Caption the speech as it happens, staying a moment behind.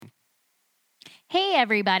Hey,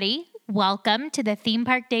 everybody. Welcome to the Theme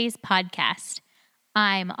Park Days podcast.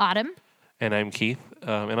 I'm Autumn. And I'm Keith.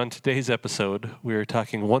 And on today's episode, we're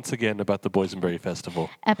talking once again about the Boysenberry Festival.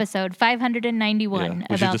 Episode 591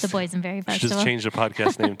 about the Boysenberry Festival. We should just change the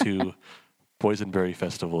podcast name to Boysenberry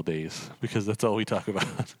Festival Days, because that's all we talk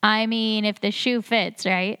about. I mean, if the shoe fits,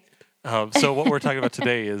 right? So what we're talking about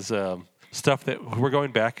today is stuff that we're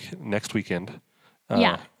going back next weekend.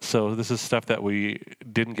 So this is stuff that we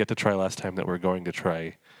didn't get to try last time that we're going to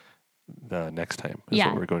try next time is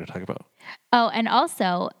what we're going to talk about. Oh, and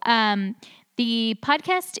also, the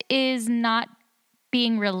podcast is not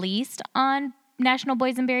being released on National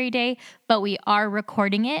Boysenberry Day, but we are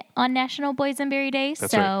recording it on National Boysenberry Day.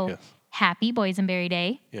 That's right, yes. Happy Boysenberry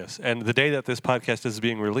Day. Yes, and the day that this podcast is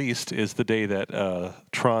being released is the day that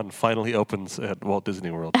Tron finally opens at Walt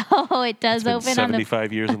Disney World. Oh, it does open on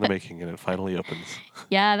 75 years in the making, and it finally opens.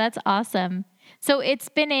 Yeah, that's awesome. So it's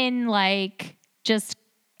been in just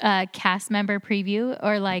cast member preview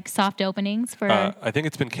or soft openings for... I think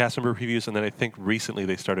it's been cast member previews, and then I think recently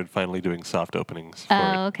they started finally doing soft openings for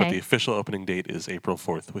it. Okay. But the official opening date is April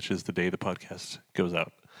 4th, which is the day the podcast goes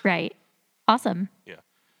out. Right. Awesome. Yeah.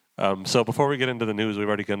 So before we get into the news, we've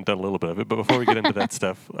already done a little bit of it, but before we get into that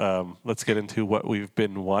stuff, let's get into what we've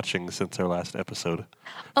been watching since our last episode.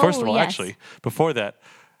 First of all, actually, before that,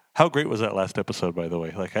 how great was that last episode, by the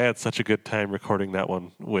way? I had such a good time recording that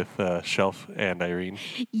one with Shelf and Irene.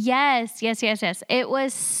 Yes. It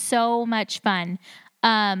was so much fun.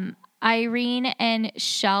 Irene and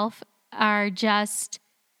Shelf are just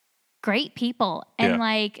great people,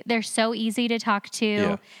 and they're so easy to talk to.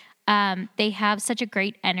 Yeah. They have such a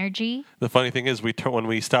great energy. The funny thing is, when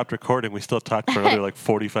we stopped recording, we still talked for another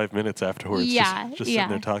 45 minutes afterwards. Just sitting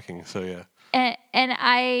there talking. So yeah. And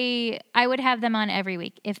I would have them on every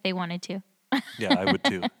week if they wanted to. Yeah, I would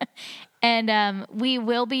too. And we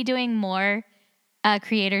will be doing more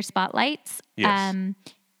creator spotlights. Yes.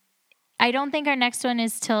 I don't think our next one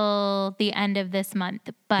is till the end of this month,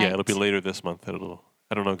 but yeah, it'll be later this month. I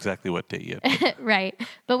don't know exactly what date yet. Right,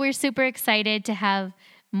 but we're super excited to have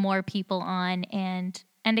more people on and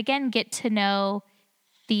again get to know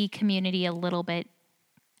the community a little bit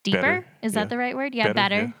deeper. Better. Is that the right word? Yeah,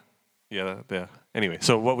 better. Yeah. Anyway,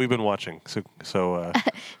 so what we've been watching. So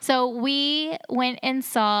we went and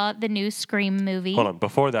saw the new Scream movie. Hold on,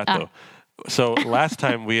 before that though. So last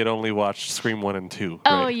time we had only watched Scream 1 and 2, right?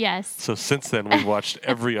 Oh, yes. So since then we've watched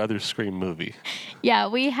every other Scream movie. Yeah,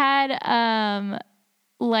 we had a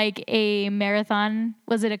marathon.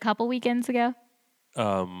 Was it a couple weekends ago?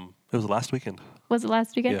 It was last weekend. Was it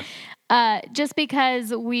last weekend? Yeah. Just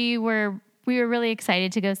because we were really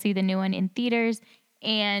excited to go see the new one in theaters,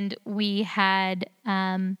 and we had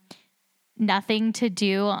nothing to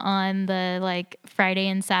do on the Friday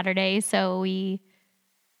and Saturday, so we...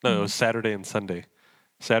 No, it was Saturday and Sunday.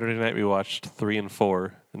 Saturday night we watched 3 and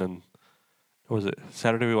 4, and then what was it?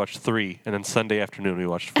 Saturday we watched 3, and then Sunday afternoon we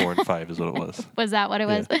watched 4 and 5 is what it was. Was that what it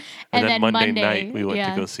was? Yeah. And then Monday night we went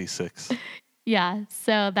to go see 6. Yeah,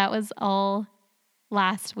 so that was all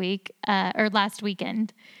last week, or last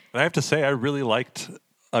weekend. And I have to say, I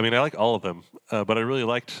like all of them, but I really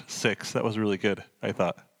liked 6. That was really good, I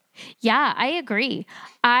thought. Yeah, I agree.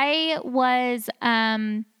 I was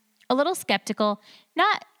a little skeptical,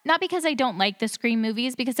 not because I don't like the Scream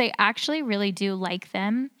movies, because I actually really do like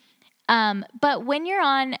them. But when you're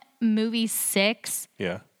on movie 6,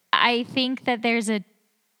 I think that there's a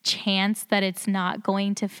chance that it's not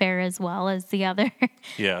going to fare as well as the other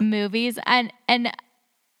movies, and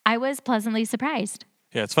I was pleasantly surprised.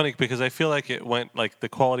 Yeah, it's funny because I feel like it went the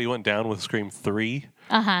quality went down with Scream 3,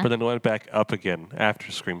 but then it went back up again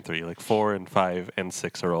after Scream 3. 4 and 5 and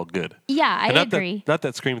 6 are all good. Yeah, I agree. Not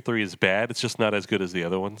that Scream 3 is bad; it's just not as good as the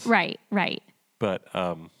other ones. Right. But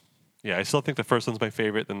I still think the first one's my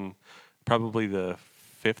favorite, then probably the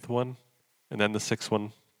 5th one, and then the 6th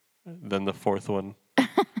one, then the 4th one.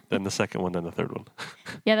 Then the 2nd one, then the 3rd one.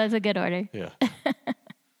 Yeah, that's a good order. Yeah.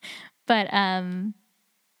 But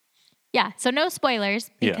so no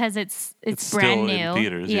spoilers because it's brand still new in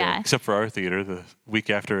theaters. Yeah. Except for our theater, the week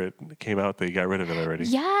after it came out, they got rid of it already.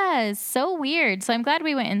 Yeah, so weird. So I'm glad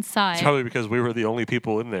we went and saw it. It's probably because we were the only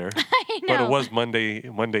people in there. I know. But it was Monday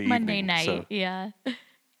evening. Monday night. So. Yeah.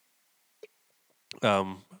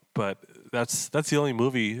 But that's the only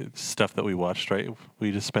movie stuff that we watched, right?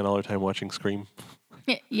 We just spent all our time watching Scream.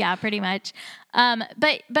 Yeah, pretty much.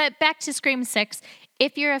 But back to Scream 6.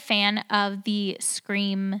 If you're a fan of the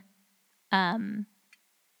Scream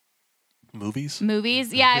movies,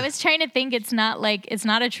 yeah, I was trying to think. It's not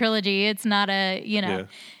a trilogy. It's not a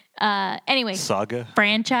anyway saga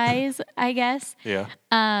franchise, I guess. Yeah.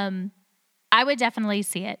 I would definitely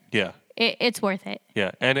see it. Yeah. It's worth it.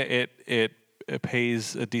 Yeah, and it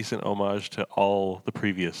pays a decent homage to all the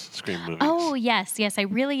previous Scream movies. Oh yes, I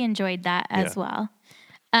really enjoyed that as well.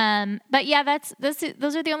 But yeah,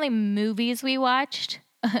 those are the only movies we watched.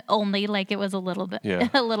 Only, like, it was a little bit,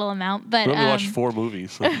 a little amount, but we only watched 4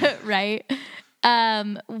 movies, so. Right.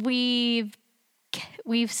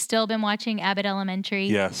 We've still been watching Abbott Elementary.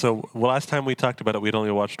 Yeah. So last time we talked about it, we'd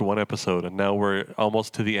only watched 1 episode, and now we're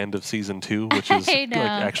almost to the end of season 2, which is like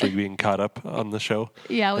actually being caught up on the show.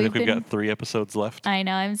 Yeah, I think we've got 3 episodes left. I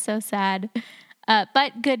know. I'm so sad.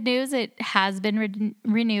 But good news, it has been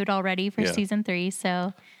renewed already for season 3.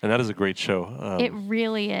 So. And that is a great show. It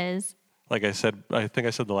really is. Like I said, I think I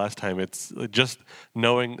said the last time, it's just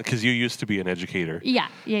knowing, because you used to be an educator. Yeah.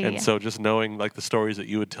 And so just knowing, like, the stories that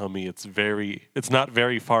you would tell me, it's not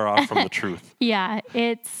very far off from the truth. Yeah,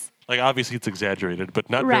 it's... Like, obviously it's exaggerated, but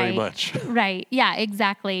not very much. Right, yeah,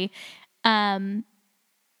 exactly. Yeah.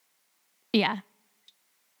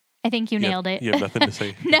 I think you nailed it. You have nothing to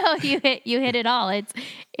say. No, you hit it all.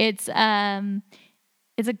 It's a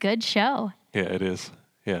good show. Yeah, it is.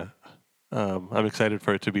 Yeah. I'm excited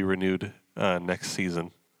for it to be renewed next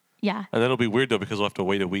season. Yeah. And that'll be weird, though, because we'll have to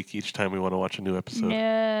wait a week each time we want to watch a new episode.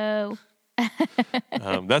 No.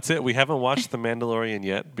 That's it. We haven't watched The Mandalorian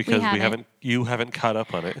yet because you haven't caught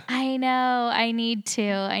up on it. I know. I need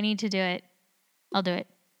to do it. I'll do it.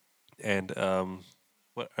 And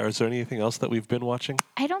is there anything else that we've been watching?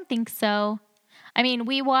 I don't think so. I mean,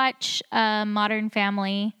 we watch Modern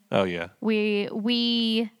Family. Oh, yeah.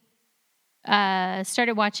 We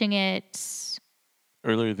started watching it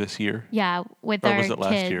earlier this year. Yeah, with our kids. Or was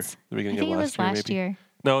it last year? The beginning of last year, maybe? Last year.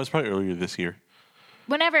 No, it was probably earlier this year.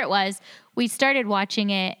 Whenever it was, we started watching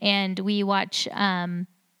it, and we watch an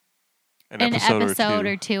episode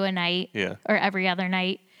or two a night, or every other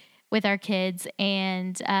night with our kids,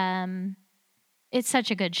 and it's such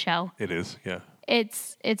a good show. It is, yeah.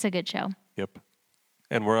 It's a good show. Yep.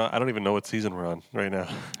 And I don't even know what season we're on right now.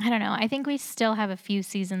 I don't know. I think we still have a few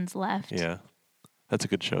seasons left. Yeah. That's a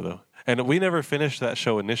good show, though. And we never finished that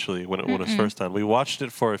show initially when it was first on. We watched it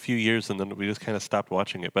for a few years, and then we just kind of stopped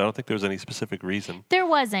watching it. But I don't think there was any specific reason. There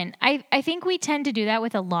wasn't. I think we tend to do that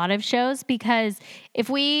with a lot of shows, because if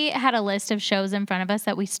we had a list of shows in front of us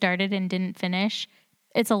that we started and didn't finish,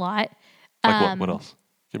 it's a lot. Like what else?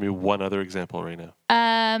 Give me one other example right now.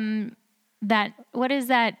 What is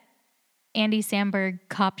that Andy Samberg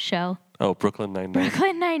cop show? Oh, Brooklyn Nine-Nine.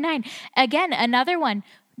 Brooklyn Nine-Nine. Again, another one.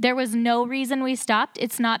 There was no reason we stopped.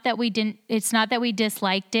 It's not that we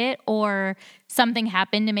disliked it or something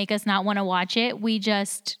happened to make us not want to watch it. We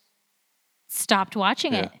just stopped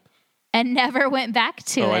watching it and never went back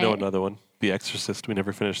to it. Oh, I know another one. The Exorcist. We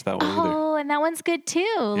never finished that one either. Oh, and that one's good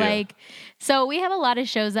too. Yeah. So we have a lot of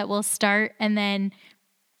shows that we'll start, and then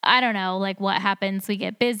I don't know, what happens. We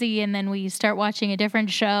get busy, and then we start watching a different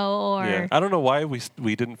show. Or I don't know why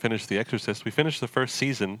we didn't finish The Exorcist. We finished the first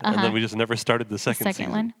season, and then we just never started the second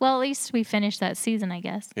season. One. Well, at least we finished that season, I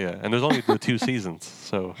guess. Yeah, and there's only the 2 seasons,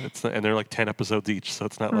 so and they're 10 episodes each, so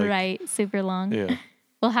it's not right, super long. Yeah,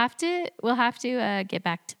 we'll have to get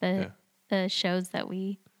back to the shows that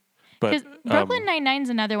we. Because But Brooklyn Nine-Nine's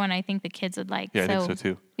another one I think the kids would like. Yeah, I think so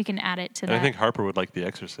too. We can add it to that. I think Harper would like The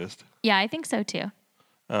Exorcist. Yeah, I think so too.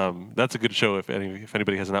 That's a good show. If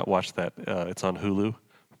anybody has not watched that, it's on Hulu.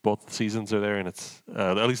 Both seasons are there, and it's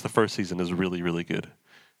at least the first season is really, really good.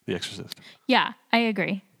 The Exorcist. Yeah, I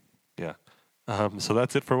agree. Yeah. So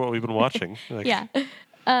that's it for what we've been watching. Yeah.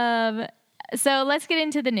 So let's get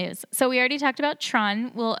into the news. So we already talked about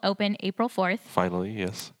Tron will open April 4th. Finally,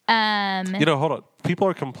 yes. Hold on. People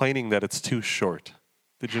are complaining that it's too short.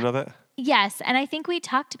 Did you know that? Yes, and I think we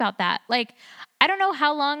talked about that. I don't know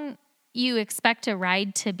how long you expect a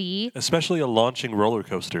ride to be. Especially a launching roller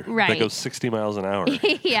coaster that goes 60 miles an hour.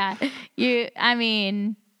 Yeah.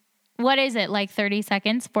 What is it, 30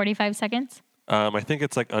 seconds, 45 seconds? I think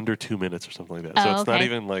it's under 2 minutes or something like that. So it's not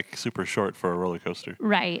even super short for a roller coaster.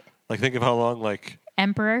 Right. Think of how long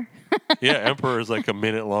Emperor. Yeah, Emperor is a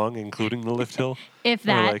minute long, including the lift hill. If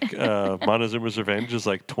that. Or Montezuma's Revenge is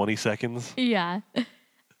 20 seconds. Yeah.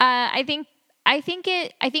 I think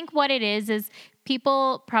what it is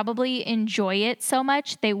people probably enjoy it so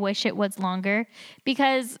much they wish it was longer,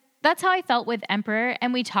 because that's how I felt with Emperor,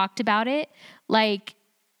 and we talked about it.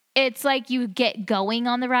 It's you get going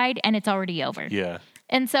on the ride and it's already over. Yeah.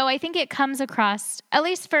 And so I think it comes across, at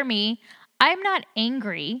least for me, I'm not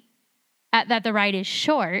angry at that the ride is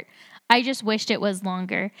short. I just wished it was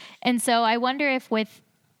longer. And so I wonder if with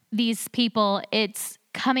these people, it's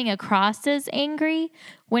coming across as angry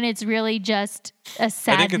when it's really just a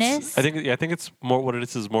sadness. I think it's more what it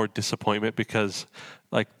is more disappointment, because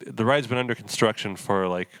like the ride's been under construction for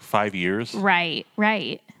like 5 years. Right.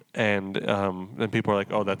 And then people are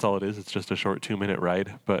like, "Oh, that's all it is. It's just a short 2-minute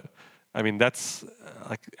ride." But I mean, that's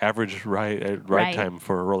like average ride time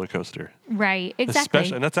for a roller coaster. Right.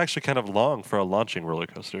 Exactly. And that's actually kind of long for a launching roller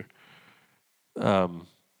coaster.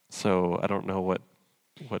 So I don't know what.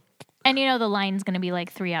 And the line's going to be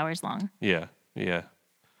like 3 hours long. Yeah.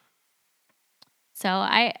 So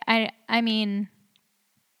I mean,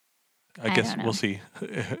 I guess we'll see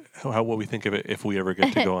what we think of it if we ever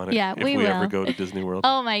get to go on it. Yeah, if we will. Ever go to Disney World.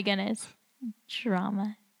 Oh my goodness.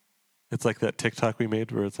 Drama. It's like that TikTok we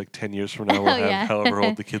made where it's like 10 years from now we'll have however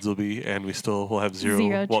old the kids will be and we still will have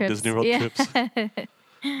zero Walt trips. Disney World trips.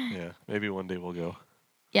 Yeah, maybe one day we'll go.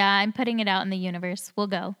 Yeah, I'm putting it out in the universe. We'll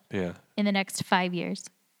go. Yeah. In the next 5 years.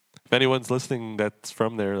 If anyone's listening that's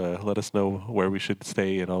from there, let us know where we should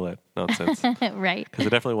stay and all that nonsense. Right. Because I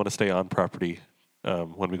definitely want to stay on property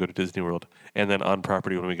when we go to Disney World and then on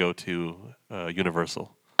property when we go to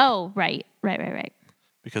Universal. Oh, right.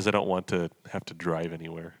 Because I don't want to have to drive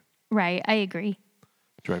anywhere. Right, I agree.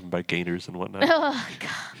 Driving by gators and whatnot. Oh,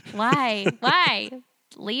 God. Why?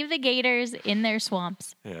 Leave the gators in their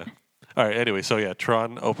swamps. Yeah. All right, anyway, so yeah,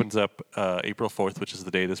 Tron opens up April 4th, which is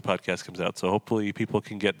the day this podcast comes out. So hopefully people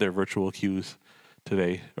can get their virtual queues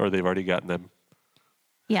today, or they've already gotten them.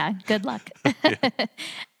 Yeah, good luck.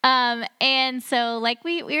 And so like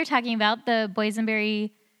we were talking about, the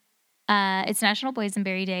Boysenberry, it's National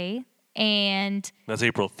Boysenberry Day. And that's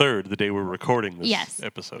April 3rd, the day we're recording this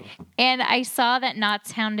episode. And I saw that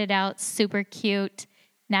Knott's hounded out super cute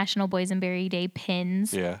National Boysenberry Day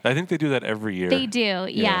pins. Yeah, I think they do that every year. They do,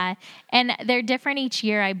 yeah. And they're different each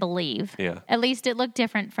year, I believe. Yeah. At least it looked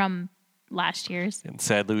different from last year's. And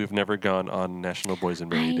sadly, we've never gone on National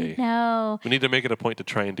Boysenberry Day. No. We need to make it a point to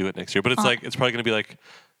try and do it next year. But it's it's probably going to be like,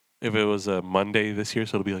 if it was a Monday this year,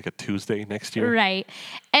 so it'll be like a Tuesday next year. Right.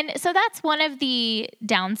 And so that's one of the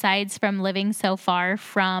downsides from living so far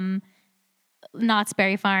from Knott's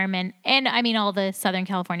Berry Farm and I mean all the Southern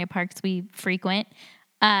California parks we frequent.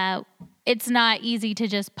 It's not easy to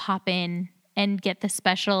just pop in and get the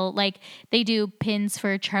special, like they do pins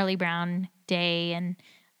for Charlie Brown Day and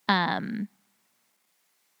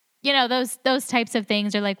those types of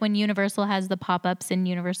things are like when Universal has the pop-ups in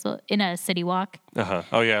a City Walk.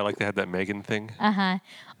 Oh yeah, like they had that Megan thing.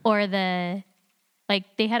 Or they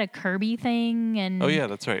had a Kirby thing and oh yeah,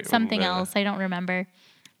 that's right. Something else I don't remember.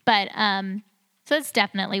 But so it's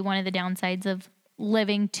definitely one of the downsides of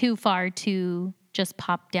living too far to just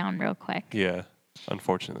pop down real quick. Yeah,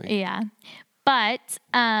 unfortunately. Yeah. But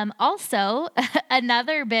also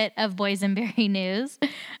another bit of Boysenberry news.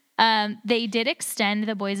 They did extend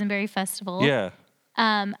the Boysenberry Festival. Yeah.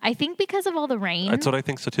 I think because of all the rain. That's what I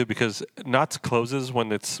think so too, because Knott's closes when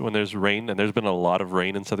there's rain, and there's been a lot of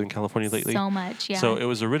rain in Southern California lately. So much, yeah. So it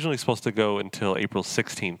was originally supposed to go until April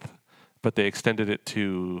 16th, but they extended it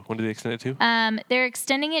to, when did they extend it to? They're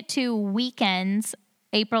extending it to weekends,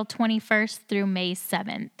 April 21st through May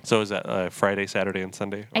 7th. So is that Friday, Saturday, and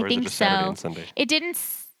Sunday? Or I think is it just so. Saturday and Sunday? It didn't...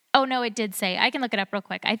 Oh, no, it did say. I can look it up real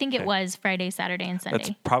quick. I think it was Friday, Saturday, and Sunday.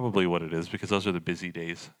 That's probably what it is, because those are the busy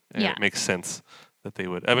days. And yeah. It makes sense that they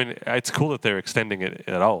would. I mean, it's cool that they're extending it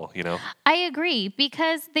at all, I agree,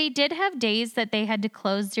 because they did have days that they had to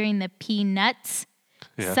close during the Peanuts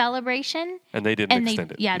celebration. And they didn't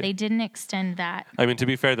extend it. Yeah, they didn't extend that. I mean, to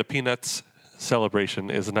be fair, the Peanuts celebration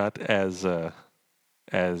is not as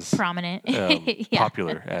prominent,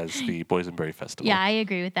 popular as the Boysenberry Festival. Yeah, I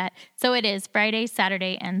agree with that. So it is Friday,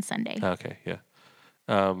 Saturday, and Sunday. Okay, yeah.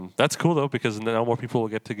 That's cool, though, because now more people will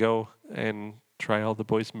get to go and try all the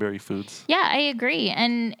Boysenberry foods. Yeah, I agree.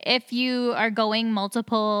 And if you are going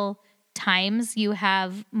multiple times, you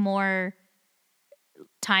have more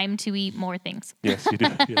time to eat more things. Yes, you do.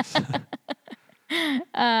 Yes.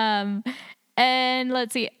 And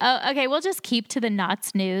let's see. Okay, we'll just keep to the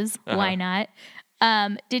Knott's news. Why not?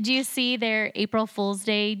 Did you see their April Fool's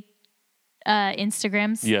Day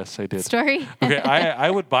Instagrams? Yes, I did. Story? Okay,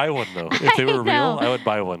 I would buy one, though. If they were real, I would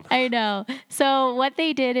buy one. I know. So what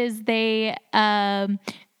they did is they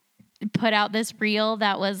put out this reel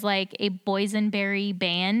that was like a Boysenberry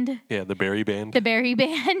band. Yeah, the Berry Band. The Berry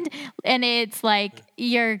Band. And it's like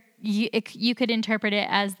you could interpret it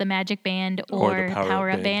as the Magic Band or the Power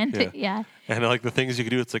Up Band. Yeah. And like the things you could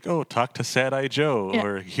do, it's like, talk to Sad Eye Joe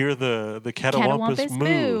or hear the Catawampus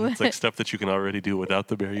Moo. It's like stuff that you can already do without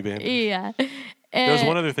the Berry Band. Yeah. There was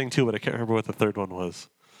one other thing too, but I can't remember what the third one was.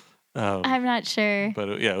 I'm not sure. But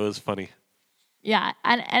it was funny. Yeah,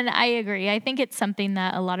 and I agree. I think it's something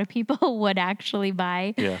that a lot of people would actually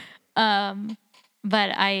buy. Yeah.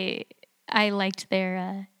 But I liked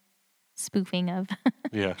their spoofing of.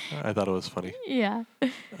 Yeah, I thought it was funny. Yeah.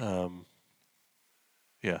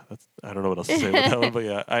 Yeah, I don't know what else to say about that one, but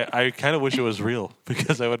yeah, I kind of wish it was real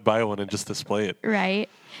because I would buy one and just display it. Right.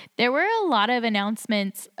 There were a lot of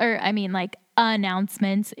announcements,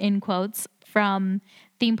 announcements in quotes from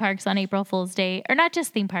theme parks on April Fool's Day, or not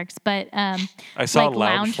just theme parks, but I saw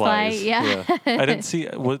Loungeflies. Yeah. I didn't see.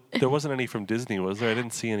 There wasn't any from Disney, was there? I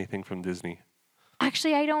didn't see anything from Disney.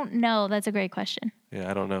 Actually, I don't know. That's a great question.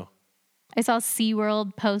 Yeah, I don't know. I saw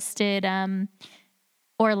SeaWorld posted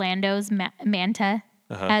Orlando's Manta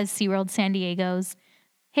as SeaWorld San Diego's.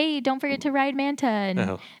 Hey, don't forget to ride Manta.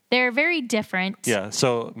 And they're very different. Yeah,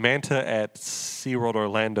 so Manta at SeaWorld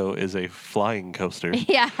Orlando is a flying coaster.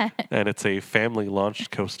 Yeah. And it's a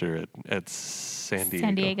family-launched coaster at San Diego.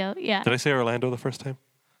 San Diego, yeah. Did I say Orlando the first time?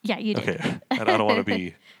 Yeah, you did. Okay, and I don't want to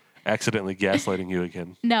be accidentally gaslighting you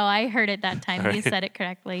again. No, I heard it that time. Right. You said it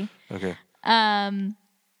correctly. Okay. And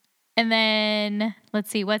then, let's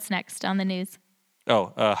see, what's next on the news?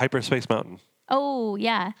 Oh, Hyperspace Mountain. Oh,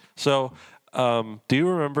 yeah. So, do you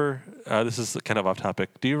remember, this is kind of off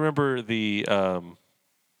topic, do you remember the,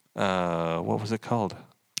 what was it called?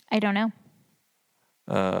 I don't know.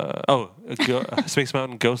 Space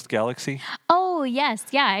Mountain Ghost Galaxy? Oh, yes.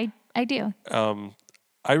 Yeah, I do.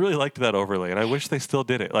 I really liked that overlay, and I wish they still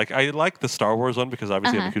did it. Like, I like the Star Wars one because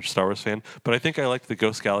obviously I'm a huge Star Wars fan, but I think I liked the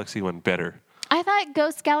Ghost Galaxy one better. I thought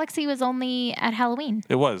Ghost Galaxy was only at Halloween.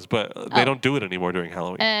 It was, but they don't do it anymore during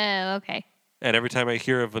Halloween. Oh, okay. And every time I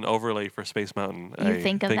hear of an overlay for Space Mountain, I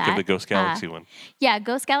think of that? the Ghost Galaxy one. Yeah,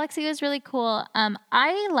 Ghost Galaxy was really cool.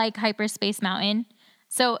 I like Hyperspace Mountain,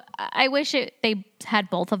 so I wish they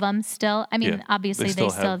had both of them still. I mean, obviously they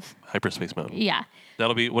still have Hyperspace Mountain. Yeah.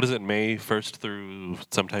 That'll be, what is it, May 1st through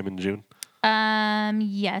sometime in June?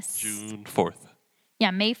 Yes. June 4th.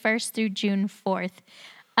 Yeah, May 1st through June 4th.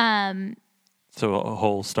 So a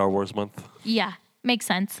whole Star Wars month? Yeah, makes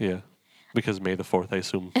sense. Yeah. Because May the 4th, I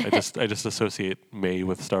assume. I just associate May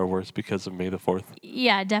with Star Wars because of May the 4th.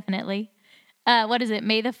 Yeah, definitely. What is it?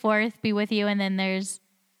 May the 4th be with you, and then there's...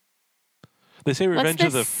 They say Revenge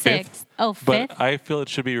of the 5th. Oh, 5th? But I feel it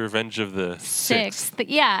should be Revenge of the 6th.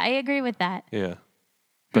 Yeah, I agree with that. Yeah.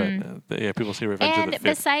 But people say Revenge of the 5th. And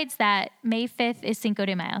besides that, May 5th is Cinco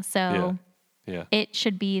de Mayo, so it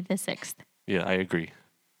should be the 6th. Yeah, I agree.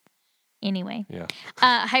 Anyway. Yeah.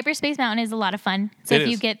 Hyperspace Mountain is a lot of fun. So if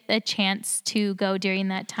you is. get a chance to go during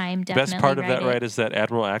that time, definitely Best part of that ride ride is that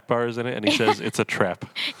Admiral Akbar is in it, and he says it's a trap.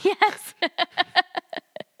 Yes.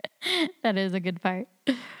 That is a good part.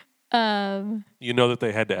 You know that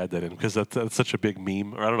they had to add that in because that's such a big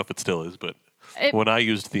meme. Or I don't know if it still is, but when I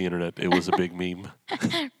used the internet, it was a big meme.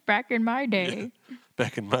 Back in my day.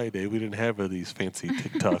 Back in my day, we didn't have these fancy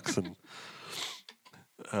TikToks and...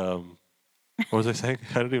 what was I saying?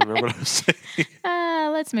 I don't even remember what I was saying.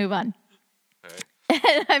 Let's move on. All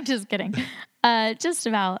right. I'm just kidding. Just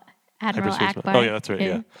about Admiral Akbar. Oh, yeah, that's right,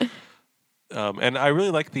 yeah. And I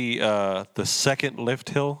really like the second lift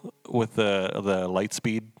hill with the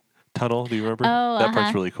Lightspeed tunnel. Do you remember? Oh, that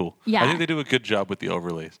part's really cool. Yeah. I think they do a good job with the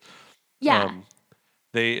overlays. Yeah.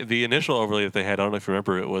 The initial overlay that they had, I don't know if you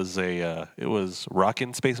remember, it was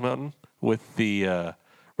Rockin' Space Mountain with the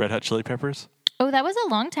Red Hot Chili Peppers. Oh, that was a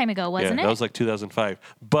long time ago, wasn't it? Yeah, that was like 2005.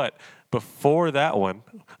 But before that one,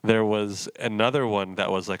 there was another one that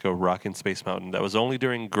was like a Rockin' Space Mountain that was only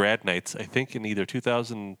during grad nights, I think in either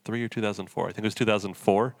 2003 or 2004. I think it was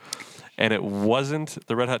 2004. And it wasn't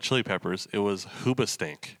the Red Hot Chili Peppers. It was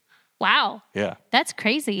Hoobastank. Wow. Yeah. That's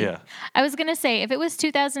crazy. Yeah. I was going to say, if it was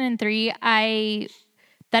 2003,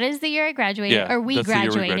 that is the year I graduated, Yeah, or we that's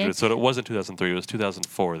graduated. The year we graduated. So it wasn't 2003. It was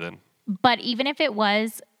 2004 then. But even if it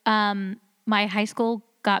was... my high school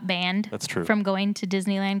got banned. That's true. From going to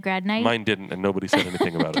Disneyland grad night. Mine didn't, and nobody said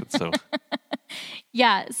anything about it. So.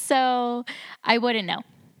 Yeah, so I wouldn't know.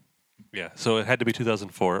 Yeah, so it had to be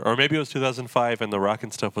 2004, or maybe it was 2005, and the Rockin'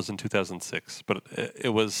 stuff was in 2006. But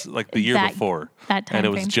it was like the year before, that time and it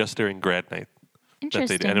was frame. just during grad night.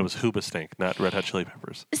 Interesting. And it was Hoobastank, not Red Hot Chili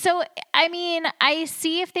Peppers. So I mean, I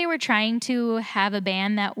see if they were trying to have a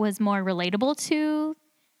band that was more relatable to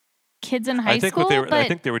kids in high school. I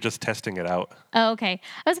think they were just testing it out. Oh, okay.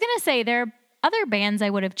 I was gonna say there are other bands I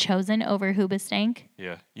would have chosen over Hoobastank.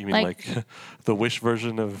 Yeah, you mean like the Wish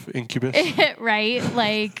version of Incubus? Right.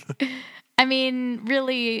 Like, I mean,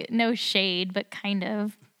 really, no shade, but kind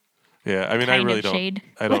of. Yeah, I mean, I don't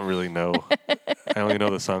really know. I only know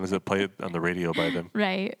the songs that play on the radio by them.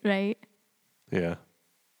 Right. Yeah.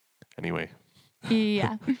 Anyway.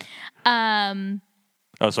 Yeah.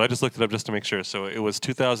 Oh, so I just looked it up just to make sure. So it was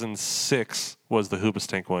 2006 was the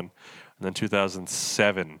Hoobastank one, and then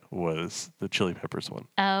 2007 was the Chili Peppers one.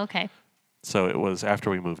 Oh, okay. So it was after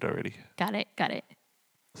we moved already. Got it.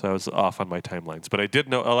 So I was off on my timelines. But I did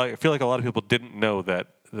know, I feel like a lot of people didn't know that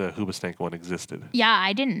the Hoobastank one existed. Yeah,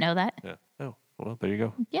 I didn't know that. Yeah. Oh, well, there you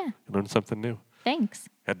go. Yeah. You learned something new. Thanks.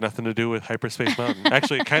 Had nothing to do with Hyperspace Mountain.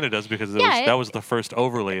 Actually, it kind of does because that was the first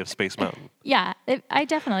overlay of Space Mountain. Yeah, I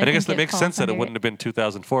definitely And I guess that think makes sense that it wouldn't have been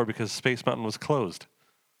 2004 because Space Mountain was closed.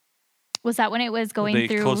 Was that when it was going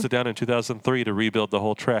through? They closed it down in 2003 to rebuild the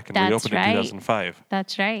whole track and reopened in 2005.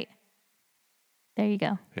 That's right. There you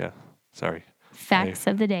go. Yeah. Sorry. Facts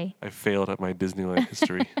of the day. I failed at my Disneyland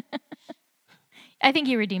history. I think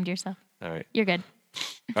you redeemed yourself. All right. You're good.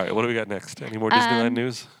 All right. What do we got next? Any more Disneyland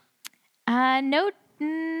news?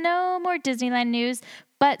 No more Disneyland news,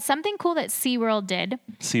 but something cool that SeaWorld did.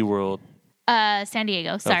 SeaWorld. San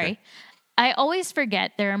Diego. Sorry. Okay. I always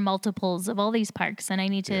forget there are multiples of all these parks, and I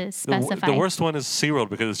need to specify. The worst one is SeaWorld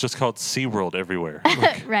because it's just called SeaWorld everywhere.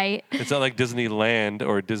 Right. It's not like Disneyland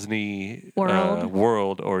or Disney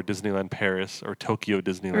World or Disneyland Paris or Tokyo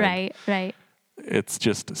Disneyland. Right. It's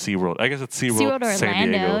just SeaWorld. I guess it's SeaWorld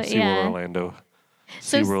San Diego, SeaWorld Orlando,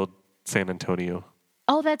 SeaWorld San Antonio.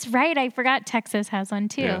 Oh, that's right. I forgot Texas has one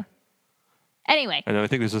too. Yeah. Anyway. And then I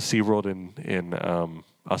think there's a SeaWorld in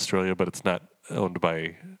Australia, but it's not owned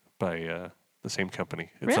by the same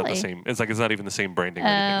company. It's not the same. It's not even the same branding.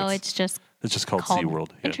 Oh, it's just called SeaWorld.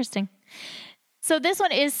 Yeah. Interesting. So this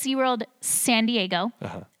one is SeaWorld San Diego.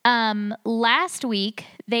 Uh-huh. Last week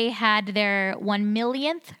they had their 1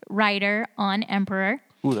 millionth rider on Emperor.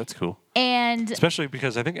 Ooh, that's cool. And especially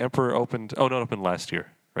because I think Emperor opened. Oh, no, it opened last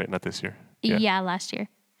year, right? Not this year. Yeah, last year.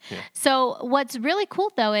 Yeah. So what's really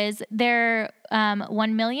cool though is their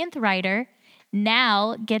 1 millionth rider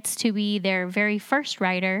now gets to be their very first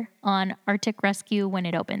rider on Arctic Rescue when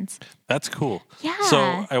it opens. That's cool. Yeah.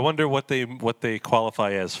 So I wonder what they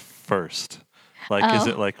qualify as first. Like, is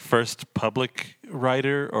it like first public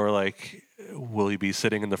rider, or like will he be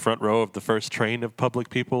sitting in the front row of the first train of public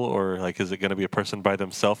people, or like is it going to be a person by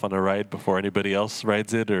themselves on a ride before anybody else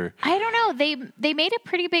rides it? Or I don't know. They made a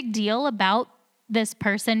pretty big deal about this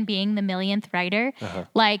person being the millionth rider. Uh-huh.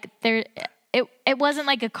 Like it wasn't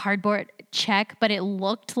like a cardboard check, but it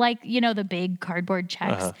looked like, the big cardboard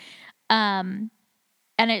checks. Uh-huh.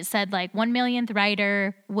 And it said like 1 millionth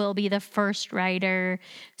rider will be the first rider.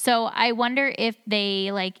 So I wonder if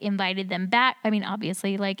they like invited them back. I mean,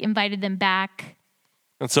 obviously like invited them back.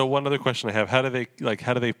 And so one other question I have, how do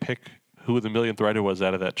they pick who the millionth rider was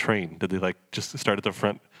out of that train? Did they like just start at the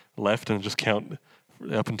front left and just count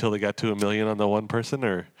up until they got to 1 million on the one person,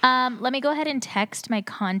 or? Let me go ahead and text my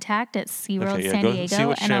contact at SeaWorld San Diego. See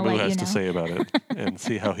what Shamu has to say about it and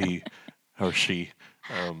see how he or she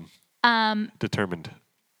determined.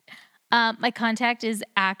 My contact is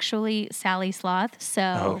actually Sally Sloth.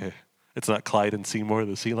 So okay. It's not Clyde and Seymour,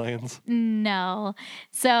 the sea lions? No.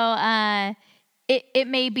 So it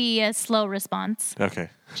may be a slow response. Okay.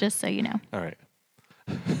 Just so you know. All right.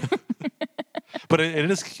 But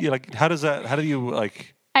it is like, how do you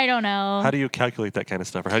like? I don't know. How do you calculate that kind of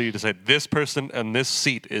stuff? Or how do you decide this person and this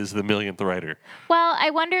seat is the millionth rider? Well, I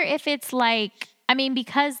wonder if it's like, I mean,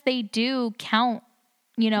 because they do count,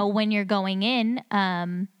 when you're going in,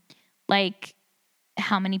 like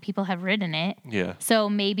how many people have ridden it. Yeah. So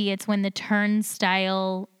maybe it's when the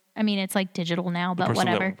turnstile, I mean, it's like digital now, but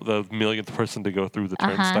whatever. The millionth person to go through the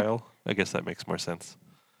turnstile. I guess that makes more sense.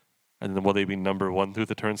 And then will they be number 1 through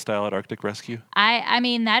the turnstile at Arctic Rescue? I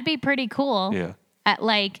mean, that'd be pretty cool. Yeah.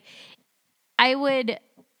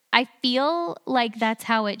 I feel like that's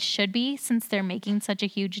how it should be since they're making such a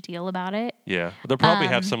huge deal about it. Yeah. They'll probably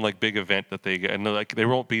have some like big event that they get, and like they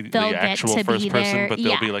won't be the actual first person, but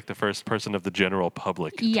they'll be like the first person of the general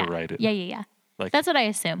public to ride it. Yeah. Like, that's what I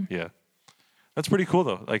assume. Yeah. That's pretty cool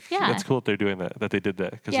though. Like that's cool that they're doing that they did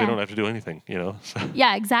that, because they don't have to do anything, So.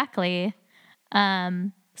 Yeah, exactly.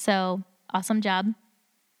 So awesome job.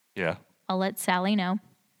 Yeah. I'll let Sally know.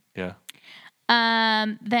 Yeah.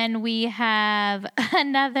 Then we have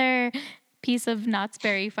another piece of Knott's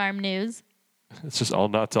Berry Farm news. It's just all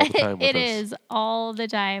Knott's all the time with us. It is all the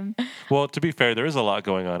time. Well, to be fair, there is a lot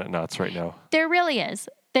going on at Knott's right now. There really is.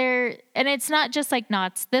 And it's not just like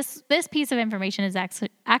Knott's. This piece of information is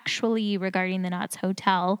actually regarding the Knott's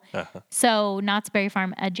Hotel. Uh-huh. So Knott's Berry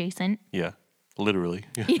Farm adjacent. Yeah. Literally.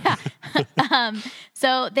 Yeah.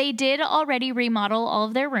 So they did already remodel all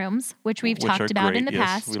of their rooms, which we've talked about in the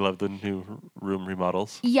past. We love the new room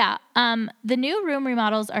remodels. Yeah. The new room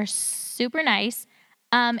remodels are super nice.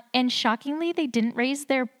 And shockingly, they didn't raise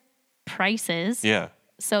their prices. Yeah.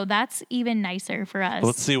 So that's even nicer for us. Well,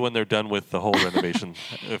 let's see when they're done with the whole renovation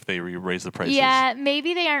if they raise the prices. Yeah,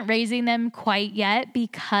 maybe they aren't raising them quite yet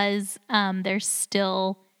because they're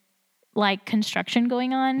still like construction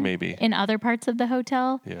going on Maybe. in other parts of the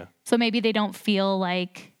hotel. Yeah. So maybe they don't feel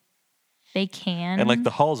like they can. And like the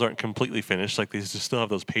halls aren't completely finished. Like they just still have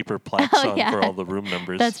those paper plaques on for all the room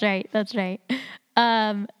numbers. That's right.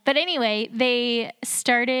 But anyway, they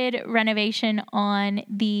started renovation on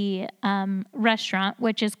the restaurant,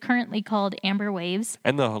 which is currently called Amber Waves.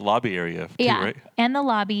 And the lobby area too, right? And the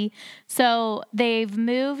lobby. So they've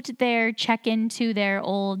moved their check-in to their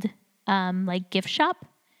old like gift shop.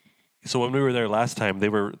 So when we were there last time,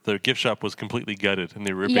 their gift shop was completely gutted and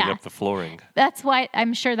they were ripping up the flooring. That's why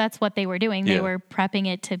I'm sure that's what they were doing. They were prepping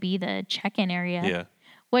it to be the check-in area. Yeah.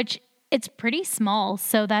 Which it's pretty small,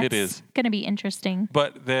 so that's going to be interesting.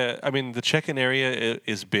 But the check-in area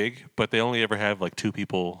is big, but they only ever have like 2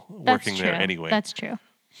 people working there anyway. That's true.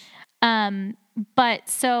 But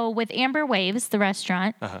so with Amber Waves, the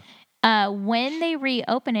restaurant, when they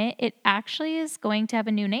reopen it, it actually is going to have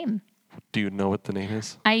a new name. Do you know what the name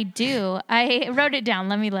is? I do. I wrote it down.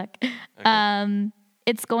 Let me look. Okay.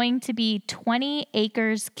 It's going to be 20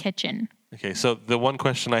 Acres Kitchen. Okay, so the one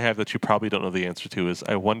question I have that you probably don't know the answer to is,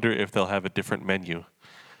 I wonder if they'll have a different menu.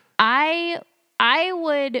 I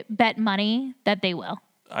would bet money that they will.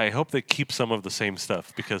 I hope they keep some of the same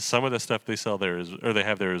stuff because some of the stuff they sell there they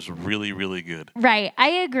have there is really, really good. Right, I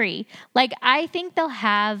agree. Like I think they'll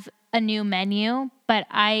have a new menu, but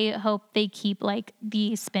I hope they keep like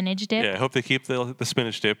the spinach dip. Yeah, I hope they keep the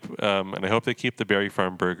spinach dip, and I hope they keep the Berry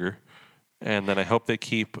Farm burger. And then I hope they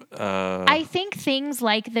keep... I think things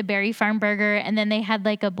like the Berry Farm burger, and then they had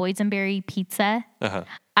like a Boysenberry pizza.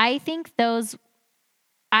 I think those...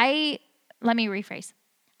 Let me rephrase.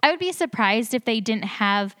 I would be surprised if they didn't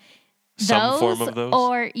have some form of those?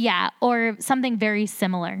 Or something very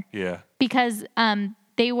similar. Yeah. Because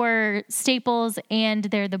they were staples, and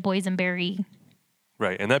they're the Boysenberry.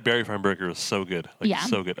 Right, and that Berry Farm burger was so good.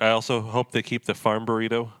 So good. I also hope they keep the farm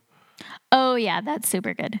burrito. Oh, yeah, that's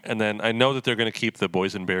super good. And then I know that they're going to keep the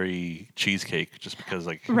boysenberry cheesecake just because,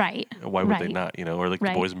 like, why would they not, Or like the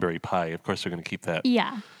boysenberry pie. Of course, they're going to keep that.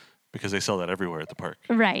 Yeah. Because they sell that everywhere at the park.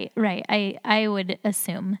 Right. I would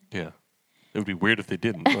assume. Yeah. It would be weird if they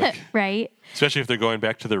didn't. Like, right. Especially if they're going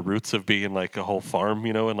back to their roots of being like a whole farm,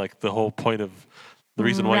 and like the whole point of the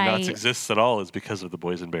reason why Knott's exists at all is because of the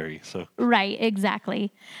boysenberry. So. Right,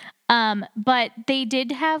 exactly. But they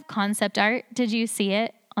did have concept art. Did you see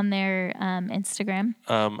it on their Instagram?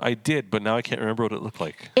 I did, but now I can't remember what it looked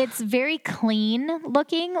like. It's very clean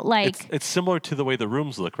looking. Like it's similar to the way the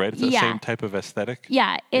rooms look, right? It's the same type of aesthetic.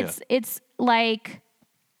 Yeah, it's like,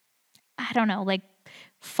 I don't know, like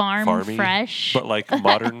farmy, fresh, but like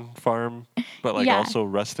modern farm, but like also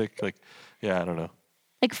rustic. Like, I don't know.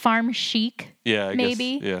 Like farm chic. Yeah,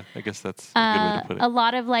 I guess that's a good way to put it. A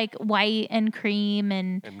lot of like white and cream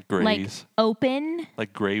and grays. Like open.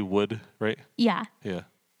 Like gray wood, right? Yeah. Yeah.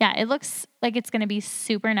 Yeah, it looks like it's going to be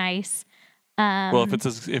super nice. Well,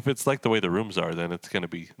 if it's like the way the rooms are, then it's going to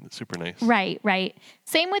be super nice. Right.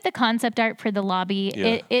 Same with the concept art for the lobby.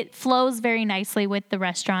 Yeah. It flows very nicely with the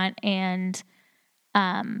restaurant, and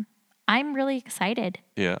I'm really excited.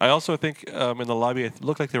 Yeah, I also think in the lobby, it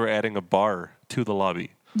looked like they were adding a bar to the lobby.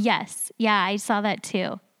 Yes. Yeah, I saw that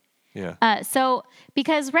too. Yeah. So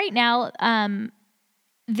because right now,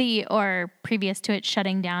 or previous to it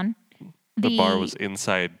shutting down, the bar was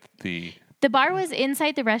inside the... The bar was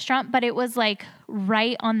inside the restaurant, but it was like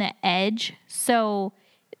right on the edge. So,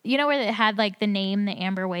 where it had like the name, the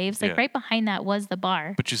Amber Waves, like right behind that was the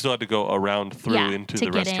bar. But you still had to go around through into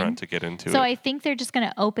the restaurant to get into it. So I think they're just going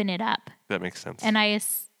to open it up. That makes sense. And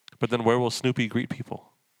But then where will Snoopy greet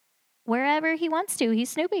people? Wherever he wants to. He's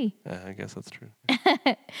Snoopy. I guess that's true.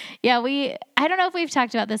 Yeah, I don't know if we've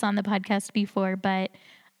talked about this on the podcast before, but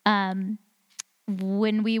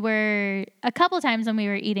when we were, a couple times when we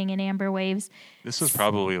were eating in Amber Waves. This was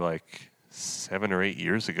probably like 7 or 8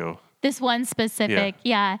 years ago. This one specific,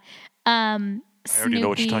 yeah. I already know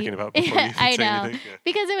what you're talking about before you even say anything. Yeah.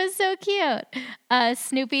 Because it was so cute.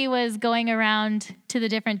 Snoopy was going around to the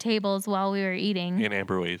different tables while we were eating. In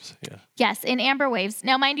Amber Waves, yeah. Yes, in Amber Waves.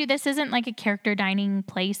 Now, mind you, this isn't like a character dining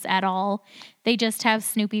place at all. They just have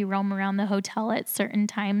Snoopy roam around the hotel at certain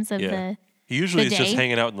times of the He usually is just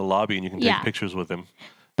hanging out in the lobby and you can take pictures with him.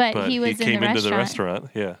 But he was came into the restaurant.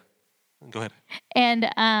 Yeah. Go ahead.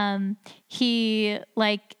 And he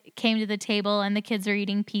came to the table and the kids were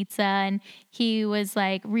eating pizza and he was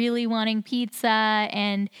like really wanting pizza,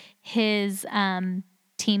 and his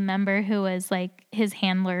team member who was like his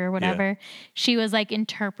handler or whatever, she was like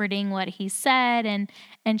interpreting what he said,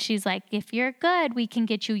 and she's like, if you're good, we can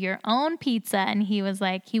get you your own pizza. And he was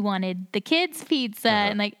like, he wanted the kids' pizza.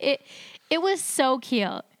 And like it was so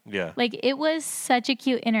cute. Yeah. Like it was such a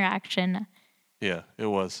cute interaction. Yeah, it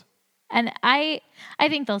was. And I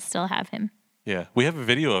think they'll still have him. Yeah. We have a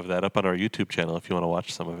video of that up on our YouTube channel if you want to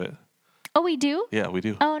watch some of it. Oh, we do? Yeah, we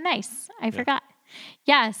do. Oh, nice. I forgot.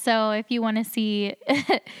 Yeah, so if you want to see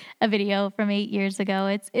a video from 8 years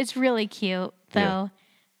ago, it's really cute, though. Yeah.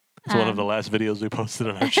 It's one of the last videos we posted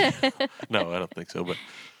on our channel. No, I don't think so,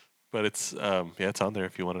 but it's it's on there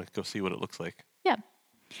if you want to go see what it looks like. Yeah.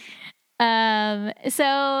 So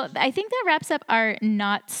I think that wraps up our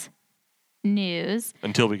Knott news.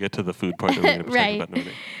 Until we get to the food part that we're going to be talking about in a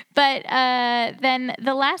minute. But then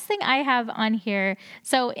the last thing I have on here,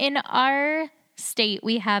 so in our state,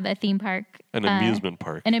 we have a theme park. An amusement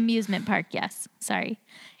park. An amusement park, yes. Sorry.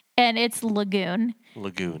 And it's Lagoon.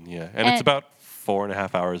 Lagoon, yeah. And it's about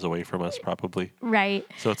 4.5 hours away from us, probably. Right.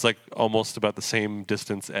 So it's like almost about the same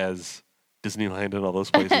distance as Disneyland and all those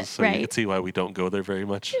places. So you can see why we don't go there very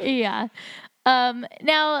much. Yeah.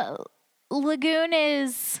 Now, Lagoon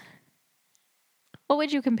is... What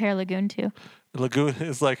would you compare Lagoon to? Lagoon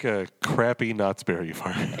is like a crappy Knott's Berry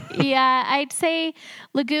Farm. Yeah, I'd say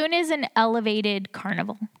Lagoon is an elevated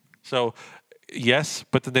carnival. So, yes,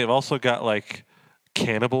 but then they've also got like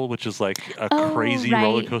Cannibal, which is like a crazy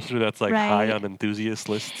roller coaster that's like high on enthusiast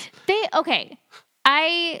lists.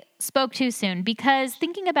 I spoke too soon because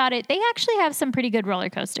thinking about it, they actually have some pretty good roller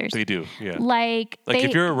coasters. They do, yeah. Like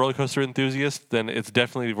if you're a roller coaster enthusiast, then it's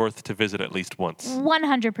definitely worth to visit at least once.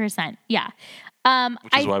 100%, yeah.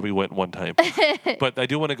 Which is why we went one time. But I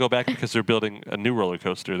do want to go back because they're building a new roller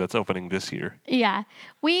coaster that's opening this year. Yeah.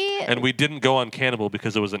 And we didn't go on Cannibal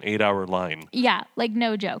because it was an 8-hour line. Yeah, like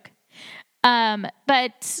no joke.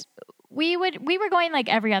 But we were going like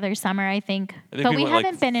every other summer, I think. But we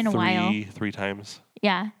haven't been in a while. Three times.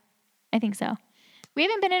 Yeah, I think so. We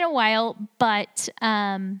haven't been in a while, but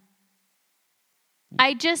I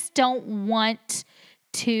just don't want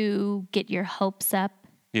to get your hopes up.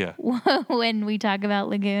 Yeah. When we talk about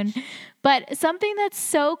Lagoon. But something that's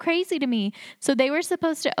so crazy to me. So they were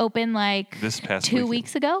supposed to open like this past 2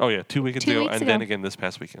 weeks ago. Oh, yeah. 2 weekends ago. And then again this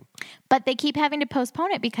past weekend. But they keep having to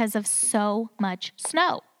postpone it because of so much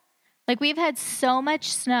snow. Like we've had so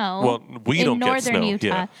much snow in northern Utah.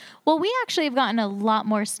 Yeah. Well, we actually have gotten a lot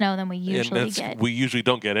more snow than we usually get. We usually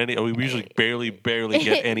don't get any. We usually barely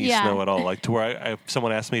get any snow at all. Like to where if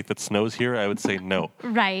someone asked me if it snows here, I would say no.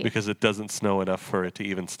 Right. Because it doesn't snow enough for it to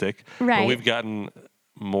even stick. Right. But we've gotten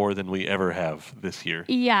more than we ever have this year.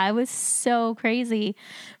 Yeah, it was so crazy.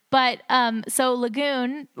 But so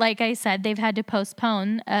Lagoon, like I said, they've had to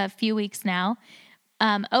postpone a few weeks now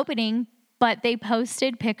opening. But they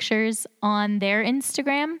posted pictures on their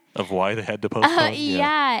Instagram of why they had to postpone.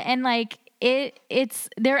 Yeah, and like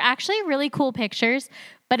they're actually really cool pictures,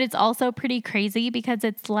 but it's also pretty crazy because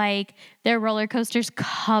it's like their roller coasters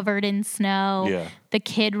covered in snow. Yeah. The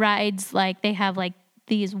kid rides, like they have like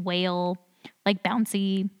these whale, like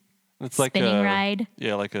bouncy spinning ride.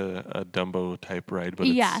 Yeah, like a Dumbo type ride, but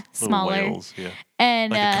it's smaller. Whales, yeah.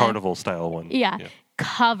 And like a carnival style one. Yeah,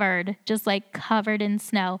 covered in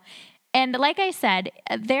snow. And like I said,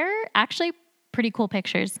 they're actually pretty cool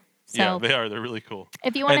pictures. So yeah, they are. They're really cool.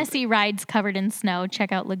 If you want to see rides covered in snow,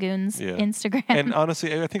 check out Lagoon's Instagram. And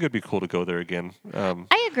honestly, I think it would be cool to go there again.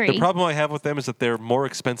 I agree. The problem I have with them is that they're more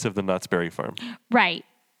expensive than Knott's Berry Farm. Right.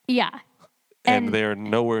 Yeah. And they're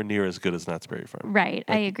nowhere near as good as Knott's Berry Farm. Right.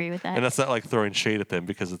 I agree with that. And that's not like throwing shade at them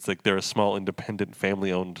because it's like they're a small, independent,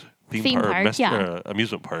 family-owned theme park,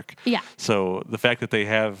 amusement park. Yeah. So the fact that they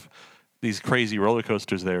have these crazy roller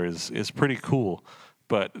coasters there is pretty cool,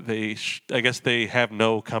 but I guess they have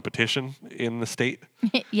no competition in the state.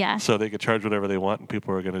 Yeah. So they could charge whatever they want, and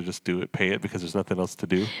people are going to just pay it because there's nothing else to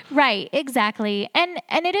do. Right, exactly. And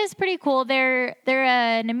it is pretty cool. They're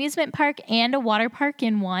an amusement park and a water park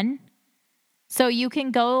in one. So you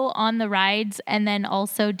can go on the rides and then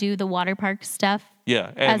also do the water park stuff.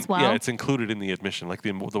 Yeah, as well. Yeah, it's included in the admission. Like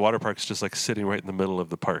the water park's just like sitting right in the middle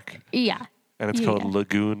of the park. Yeah. And it's called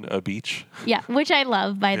Laguna Beach. Yeah, which I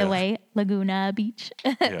love, by the way. Laguna Beach.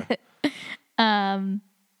 Yeah.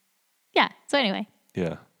 Yeah, so anyway.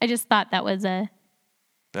 Yeah. I just thought that was that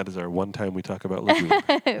is our one time we talk about Lagoon.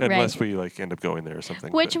 Unless we like end up going there or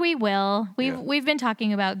something. Which we will. We've been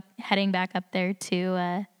talking about heading back up there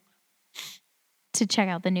to check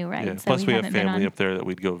out the new rides. Yeah. Plus we have family up there that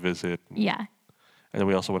we'd go visit. Yeah. And then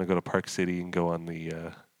we also want to go to Park City and go on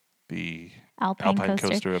the Alpine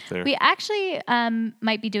coaster up there. We actually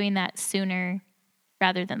might be doing that sooner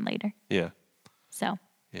rather than later. Yeah. So.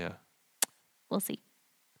 Yeah. We'll see.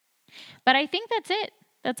 But I think that's it.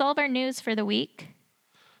 That's all of our news for the week.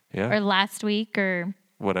 Yeah. Or last week or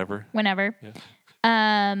whatever. Whenever.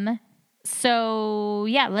 Yeah. So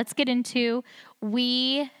yeah, let's get into.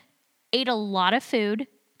 We ate a lot of food.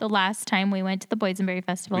 the last time we went to the Boysenberry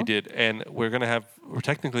Festival. We did, and we're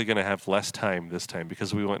technically gonna have less time this time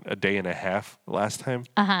because we went a day and a half last time.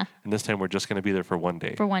 And this time we're just gonna be there for 1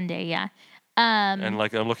 day. For 1 day, yeah. And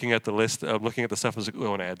like I'm looking at the list, I'm looking at the stuff. I was like, I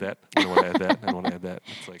want to add that. I want to add that. I want to add that.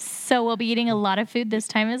 It's like, so we'll be eating a lot of food this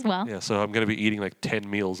time as well. Yeah, so I'm gonna be eating like 10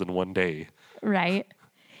 meals in 1 day. Right.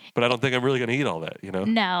 But I don't think I'm really gonna eat all that.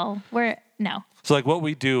 No, no. So like what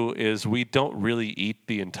we do is we don't really eat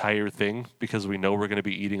the entire thing because we know we're gonna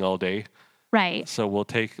be eating all day. Right. So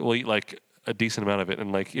we'll eat like a decent amount of it.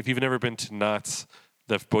 And like if you've never been to Knott's,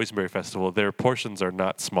 the Boysenberry Festival, their portions are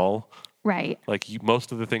not small. Right. Like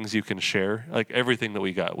most of the things you can share, like everything that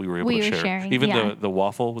we got, we were able to share. Sharing, even the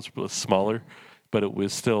waffle was smaller, but we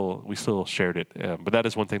still shared it. But that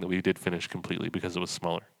is one thing that we did finish completely because it was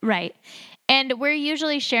smaller. Right. And we're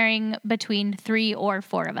usually sharing between 3 or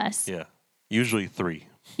 4 of us. Yeah. Usually 3.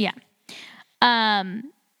 Yeah. And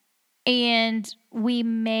we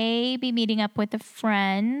may be meeting up with a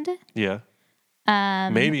friend. Yeah.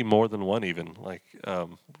 Maybe more than one even. Like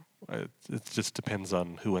it just depends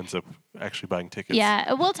on who ends up actually buying tickets.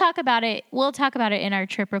 Yeah, we'll talk about it. We'll talk about it in our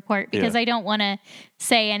trip report because I don't want to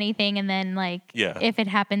say anything and then if it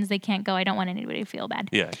happens they can't go. I don't want anybody to feel bad.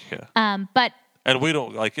 Yeah, yeah. But and we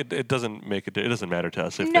don't like it. It doesn't matter to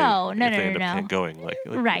us if they end up can't going. Like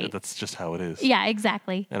right. That's just how it is. Yeah,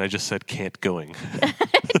 exactly. And I just said can't going.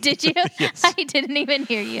 Did you? Yes. I didn't even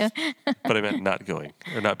hear you. But I meant not going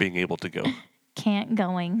or not being able to go. Can't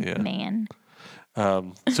going, man.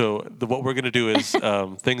 So what we're going to do is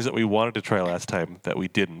things that we wanted to try last time that we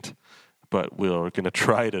didn't, but we're going to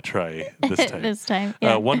try this time. This time,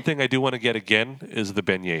 yeah. One thing I do want to get again is the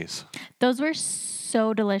beignets. Those were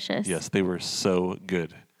so delicious. Yes, they were so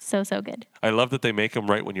good. So good. I love that they make them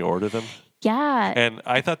right when you order them. Yeah. And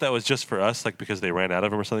I thought that was just for us, like because they ran out of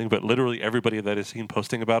them or something, but literally everybody that I've seen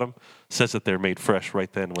posting about them says that they're made fresh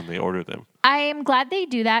right then when they order them. I am glad they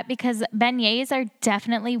do that because beignets are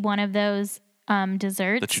definitely one of those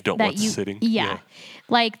desserts that you don't want sitting. Yeah.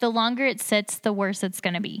 Like the longer it sits, the worse it's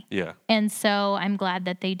going to be. Yeah. And so I'm glad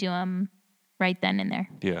that they do them right then and there.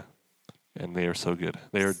 Yeah. And they are so good.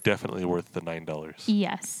 They are definitely worth the $9.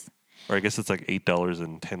 Yes. Or I guess it's like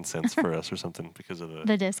 $8.10 for us or something because of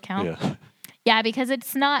the discount. Yeah. Yeah, because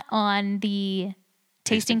it's not on the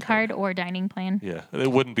tasting card or dining plan. Yeah.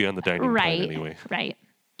 It wouldn't be on the dining plan anyway. Right.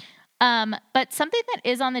 But something that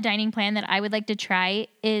is on the dining plan that I would like to try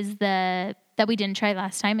is that we didn't try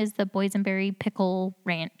last time is the Boysenberry pickle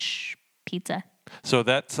ranch pizza. So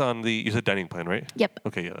that's on you said dining plan, right? Yep.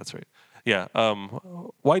 Okay, yeah, that's right. Yeah.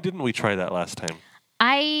 Why didn't we try that last time?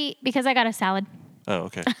 Because I got a salad. Oh,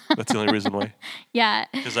 okay. That's the only reason why? Yeah.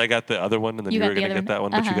 Because I got the other one and then you were going to get that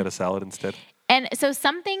one, but you got a salad instead. And so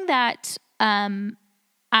something that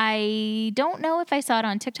I don't know if I saw it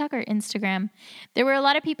on TikTok or Instagram. There were a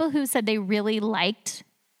lot of people who said they really liked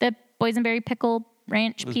the Boysenberry pickle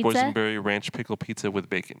ranch pizza. Boysenberry ranch pickle pizza with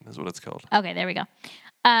bacon is what it's called. Okay, there we go.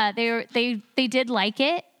 They did like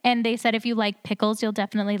it, and they said if you like pickles, you'll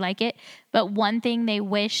definitely like it. But one thing they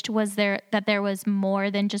wished was that there was more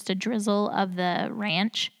than just a drizzle of the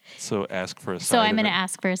ranch. So ask for a side. So I'm going to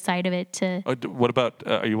ask for a side of it to. What about?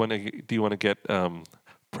 Do you want to get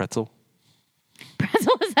pretzel?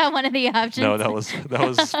 Pretzel, is that one of the options? No, that was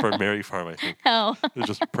for Mary Farm, I think. Oh, it was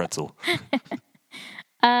just pretzel.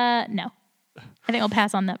 No, I think I'll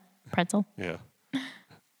pass on the pretzel. Yeah.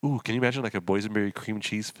 Ooh, can you imagine like a boysenberry cream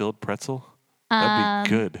cheese filled pretzel? That'd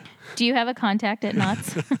be good. Do you have a contact at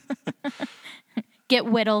Knott's? Get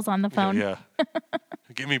Whittles on the phone. Yeah.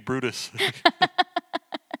 Give me Brutus.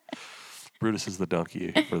 Brutus is the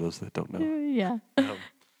donkey for those that don't know. Yeah.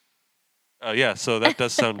 Yeah, so that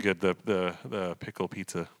does sound good. The pickle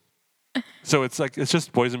pizza. So it's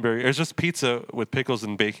just boysenberry. It's just pizza with pickles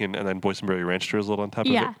and bacon, and then boysenberry ranch drizzled on top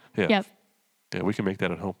of it. Yeah. Yep. Yeah, we can make that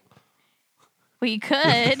at home. We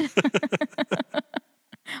could.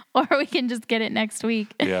 Or we can just get it next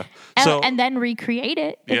week. Yeah. And then recreate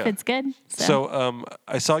it if it's good. So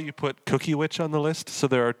I saw you put Cookie Witch on the list. So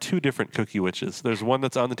there are 2 different Cookie Witches. There's one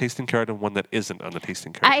that's on the tasting card and one that isn't on the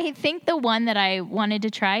tasting card. I think the one that I wanted to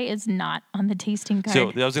try is not on the tasting card. So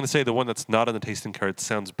I was going to say the one that's not on the tasting card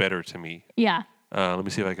sounds better to me. Yeah. Let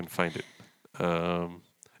me see if I can find it.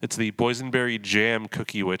 It's the Boysenberry Jam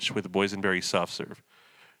Cookie Witch with Boysenberry soft serve.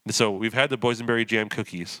 So we've had the Boysenberry Jam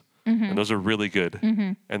cookies. Mm-hmm. And those are really good.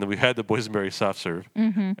 Mm-hmm. And then we've had the Boysenberry soft serve,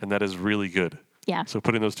 and that is really good. Yeah. So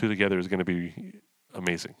putting those 2 together is going to be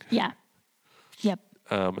amazing. Yeah. Yep.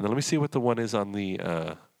 And then let me see what the one is on the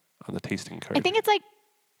tasting card. I think it's like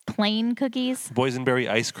plain cookies. Boysenberry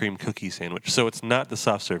ice cream cookie sandwich. So it's not the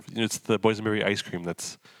soft serve. It's the Boysenberry ice cream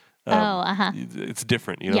that's It's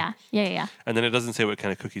different, you know? Yeah. And then it doesn't say what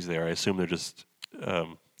kind of cookies they are. I assume they're just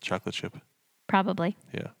chocolate chip. Probably.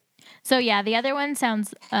 Yeah. So, yeah, the other one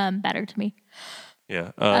sounds better to me.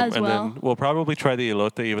 Yeah. As and well. then we'll probably try the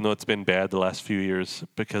elote, even though it's been bad the last few years,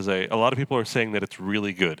 because a lot of people are saying that it's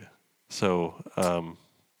really good. So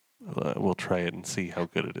we'll try it and see how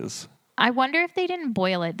good it is. I wonder if they didn't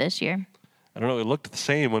boil it this year. I don't know. It looked the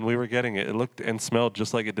same when we were getting it. It looked and smelled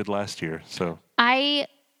just like it did last year. So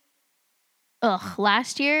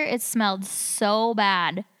last year it smelled so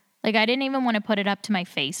bad. Like, I didn't even want to put it up to my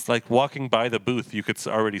face. like walking by the booth, you could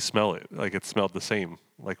already smell it. Like it smelled the same,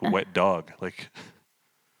 like wet dog. Like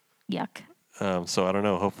Yuck. so I don't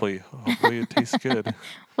know. Hopefully it tastes good.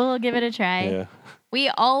 We'll give it a try. Yeah.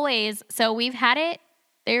 We've had it.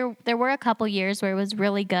 There were a couple years where it was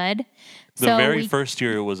really good. The very first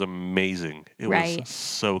year it was amazing. It was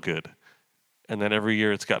so good. And then every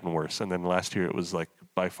year it's gotten worse. And then last year it was like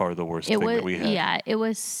by far the worst thing that we had. Yeah, it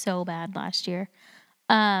was so bad last year.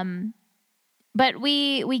 But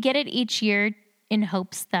we get it each year in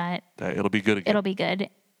hopes that it'll be good again. It'll be good.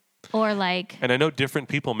 Or like, and I know different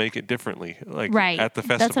people make it differently, like at the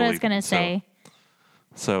festival. That's what I was going to say.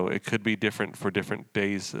 So it could be different for different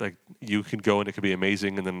days. Like you can go and it could be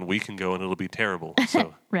amazing, and then we can go and it'll be terrible.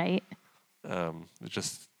 So right. It's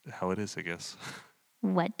just how it is, I guess.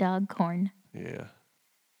 Wet dog corn. Yeah.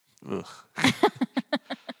 Ugh.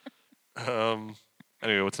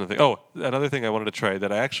 Anyway, what's another thing? Oh, another thing I wanted to try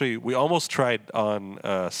that we almost tried on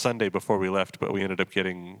Sunday before we left, but we ended up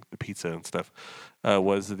getting the pizza and stuff,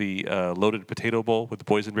 was the loaded potato bowl with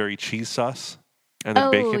boysenberry cheese sauce and then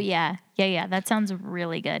bacon. Oh, yeah. That sounds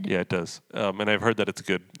really good. Yeah, it does. And I've heard that it's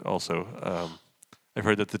good also. I've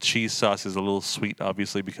heard that the cheese sauce is a little sweet,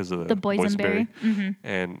 obviously, because of the boysenberry. Mm-hmm.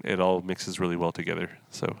 And it all mixes really well together.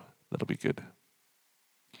 So that'll be good.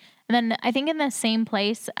 And then I think in the same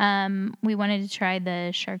place, we wanted to try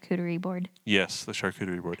the charcuterie board. Yes, the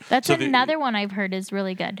charcuterie board. That's another one I've heard is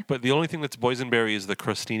really good. But the only thing that's boysenberry is the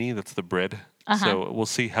crostini. That's the bread. So we'll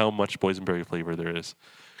see how much boysenberry flavor there is.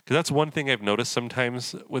 Because that's one thing I've noticed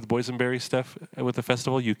sometimes with boysenberry stuff with the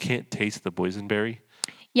festival. You can't taste the boysenberry.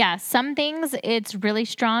 Yeah, some things it's really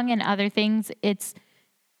strong, and other things it's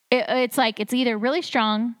like it's either really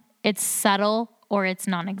strong, it's subtle, or it's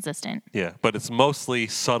non-existent. Yeah, but it's mostly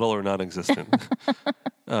subtle or non-existent.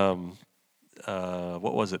 What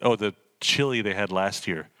was it? Oh, the chili they had last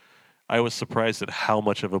year. I was surprised at how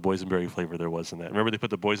much of a boysenberry flavor there was in that. Remember they put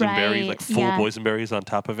the boysenberries, like full boysenberries on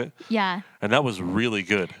top of it? Yeah. And that was really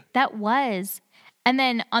good. That was. And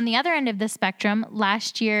then on the other end of the spectrum,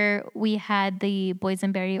 last year we had the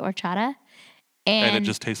boysenberry horchata. And it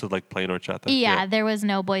just tasted like plain horchata. Yeah, there was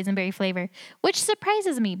no boysenberry flavor, which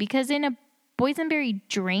surprises me because in a boysenberry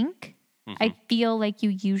drink, I feel like you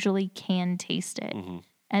usually can taste it. Mm-hmm.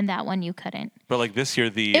 And that one you couldn't. But like this year,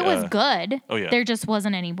 it was good. Oh, yeah. There just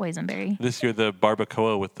wasn't any boysenberry. This year, the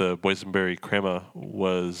barbacoa with the boysenberry crema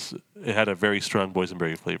it had a very strong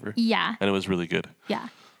boysenberry flavor. Yeah. And it was really good. Yeah.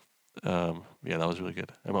 Yeah, that was really good.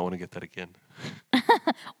 I might want to get that again.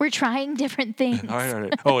 We're trying different things. All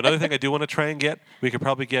right. Oh, another thing I do want to try and get, we could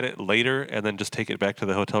probably get it later and then just take it back to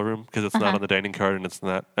the hotel room because it's not on the dining card and it's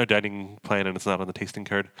not a dining plan and it's not on the tasting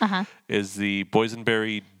card, is the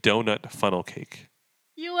boysenberry donut funnel cake.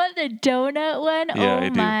 You want the donut one? Yeah, oh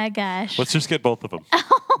my gosh. Let's just get both of them.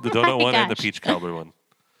 The donut one and the peach cobbler one.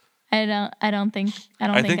 I don't think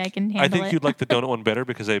I can handle it. I think you'd like the donut one better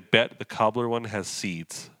because I bet the cobbler one has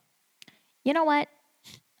seeds. You know what?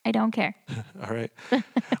 I don't care. All right.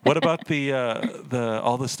 What about the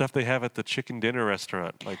all the stuff they have at the chicken dinner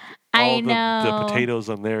restaurant? Like all the potatoes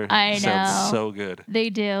on there sound so good.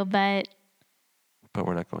 They do, but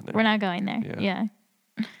we're not going there. We're not going there. Yeah.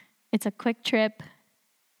 It's a quick trip.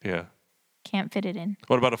 Yeah. Can't fit it in.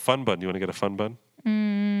 What about a fun bun? Do you want to get a fun bun?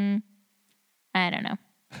 I don't know.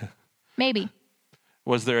 Maybe.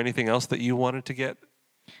 Was there anything else that you wanted to get?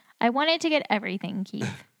 I wanted to get everything, Keith.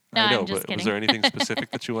 No, I know, I'm just but kidding. Was there anything specific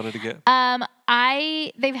that you wanted to get?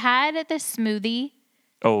 They've had the smoothie.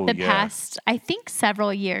 Past, I think,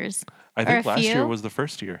 several years. I think last year was the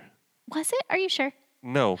first year. Was it? Are you sure?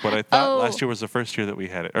 No, but I thought last year was the first year that we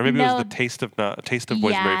had it, or maybe it was the Taste of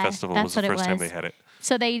Boysenberry Festival was the first time they had it.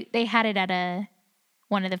 So they had it at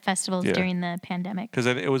one of the festivals during the pandemic. Because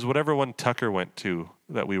it was whatever one Tucker went to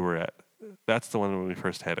that we were at. That's the one when we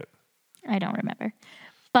first had it. I don't remember,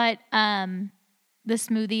 but the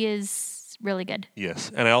smoothie is really good.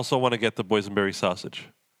 Yes, and I also want to get the boysenberry sausage.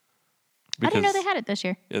 I didn't know they had it this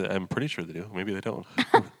year. I'm pretty sure they do. Maybe they don't.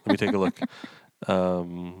 Let me take a look.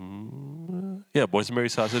 Boysenberry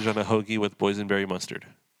sausage on a hoagie with boysenberry mustard.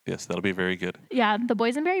 Yes, that'll be very good. Yeah, the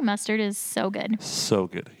boysenberry mustard is so good. So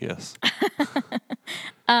good, yes.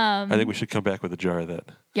 I think we should come back with a jar of that.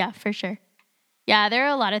 Yeah, for sure. Yeah, there are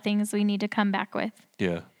a lot of things we need to come back with.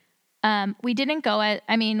 Yeah. We didn't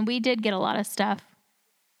we did get a lot of stuff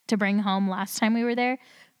to bring home last time we were there,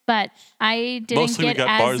 but I didn't Mostly get we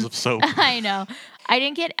got bars of soap. I know. I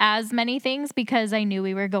didn't get as many things because I knew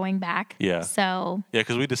we were going back. Yeah. So. Yeah,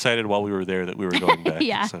 because we decided while we were there that we were going back.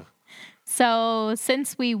 Yeah. So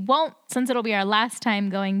since it'll be our last time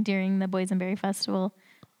going during the Boysenberry Festival,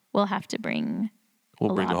 we'll have to bring the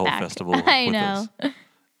whole back. festival I with know.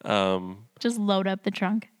 us. Just load up the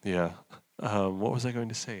trunk. Yeah. What was I going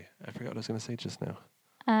to say? I forgot what I was going to say just now.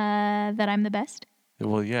 That I'm the best.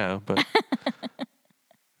 Well, yeah, but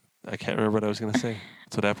I can't remember what I was going to say.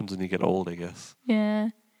 That's what happens when you get old, I guess. Yeah.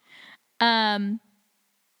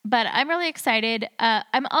 But I'm really excited.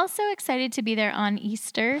 I'm also excited to be there on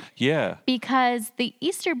Easter. Yeah. Because the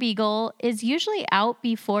Easter Beagle is usually out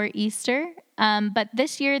before Easter. But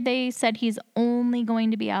this year they said he's only going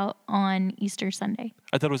to be out on Easter Sunday.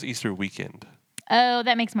 I thought it was Easter weekend. Oh,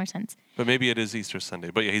 that makes more sense. But maybe it is Easter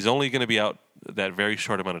Sunday. But yeah, he's only going to be out that very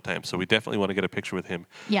short amount of time. So we definitely want to get a picture with him.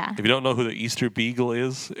 Yeah. If you don't know who the Easter Beagle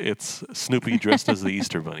is, it's Snoopy dressed as the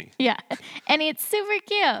Easter Bunny. Yeah. And it's super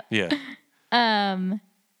cute. Yeah.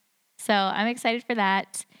 So I'm excited for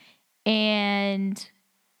that. And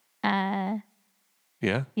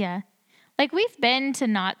yeah. Yeah. Like we've been to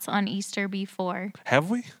Knott's on Easter before. Have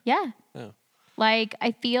we? Yeah. Oh. Like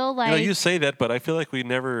I feel like you say that, but I feel like we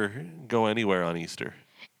never go anywhere on Easter.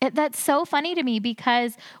 That's so funny to me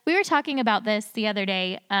because we were talking about this the other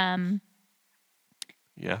day.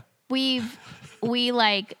 Yeah. We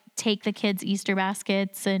like take the kids' Easter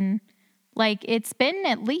baskets and like it's been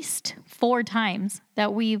at least 4 times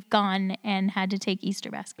that we've gone and had to take Easter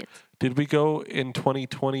baskets. Did we go in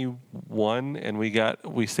 2021 and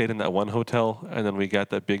we stayed in that one hotel and then we got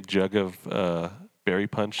that big jug of berry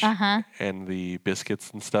punch and the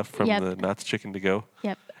biscuits and stuff from the Knott's Chicken to Go?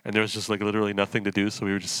 Yep. And there was just like literally nothing to do, so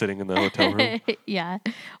we were just sitting in the hotel room. Yeah.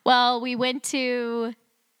 Well, we went to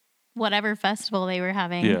whatever festival they were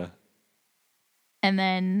having. Yeah. And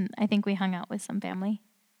then I think we hung out with some family.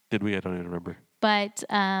 Did we? I don't even remember. But,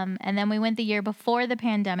 and then we went the year before the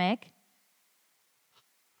pandemic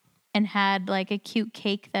and had like a cute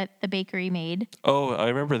cake that the bakery made. Oh, I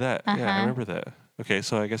remember that. Yeah, I remember that. Okay,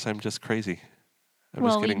 so I guess I'm just crazy.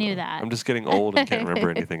 We knew that. I'm just getting old and can't remember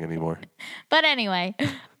anything anymore. But anyway,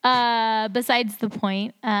 besides the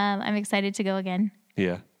point, I'm excited to go again.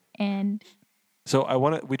 Yeah. And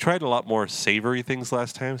so we tried a lot more savory things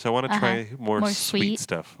last time, so I want to try more sweet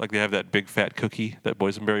stuff. Like they have that big fat cookie, that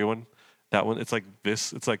boysenberry one. That one, it's like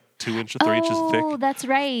this. It's like 3 inches thick. Oh, that's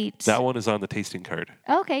right. That one is on the tasting card.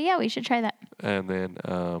 Okay, yeah, we should try that. And then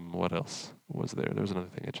what else was there? There was another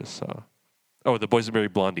thing I just saw. Oh, the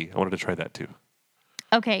boysenberry blondie. I wanted to try that too.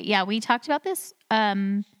 Okay, yeah, we talked about this.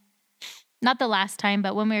 Not the last time,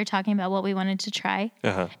 but when we were talking about what we wanted to try.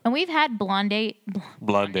 And we've had blondies.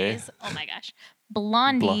 Oh my gosh.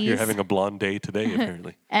 Blondies. You're having a blonde day today,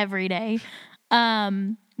 apparently. Every day.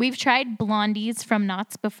 We've tried blondies from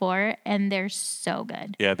Knott's before, and they're so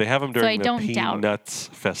good. Yeah, they have them during the Peanuts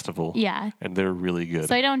Festival. Yeah. And they're really good.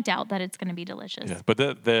 So I don't doubt that it's going to be delicious. Yeah, but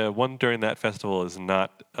the one during that festival is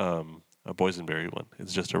not a boysenberry one.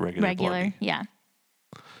 It's just a regular blondie. Yeah.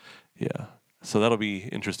 Yeah. So that'll be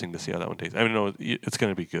interesting to see how that one tastes. I mean, no, it's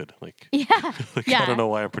going to be good. Like, yeah. I don't know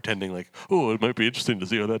why I'm pretending like, oh, it might be interesting to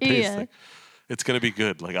see how that tastes. Like, it's going to be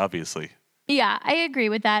good, like, obviously. Yeah, I agree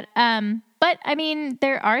with that. But, I mean,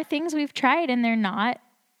 there are things we've tried, and they're not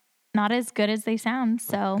as good as they sound,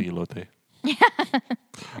 so. The elote. Yeah.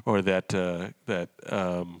 Or that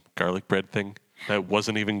garlic bread thing. That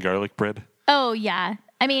wasn't even garlic bread. Oh, yeah.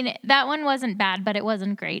 I mean, that one wasn't bad, but it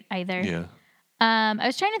wasn't great either. Yeah. I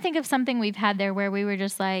was trying to think of something we've had there where we were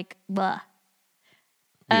just like, blah.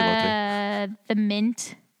 The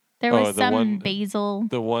mint. There was some basil.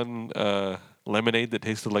 The one lemonade that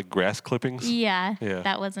tasted like grass clippings. Yeah.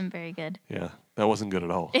 That wasn't very good. Yeah. That wasn't good at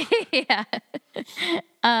all. Yeah.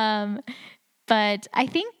 But I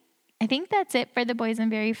think that's it for the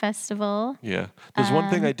Boysenberry Festival. Yeah. There's one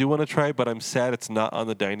thing I do want to try, but I'm sad it's not on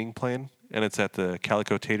the dining plan, and it's at the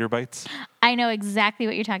Calico Tater Bites. I know exactly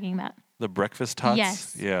what you're talking about. The breakfast tots?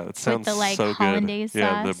 Yes. Yeah, that sounds so good. With the hollandaise sauce.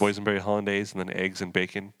 Yeah, the boysenberry hollandaise and then eggs and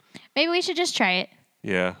bacon. Maybe we should just try it.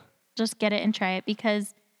 Yeah. Just get it and try it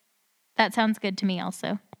because that sounds good to me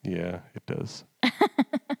also. Yeah, it does.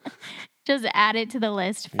 Just add it to the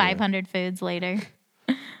list 500 foods later.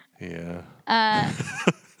 Yeah.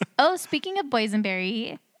 Speaking of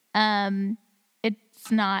boysenberry,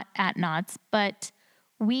 it's not at Knott's, but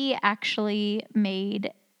we actually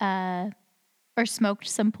made or smoked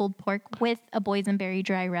some pulled pork with a boysenberry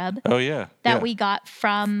dry rub. Oh, yeah. That we got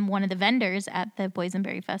from one of the vendors at the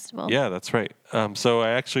Boysenberry Festival. Yeah, that's right. So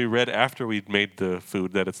I actually read after we'd made the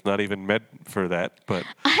food that it's not even meant for that, but...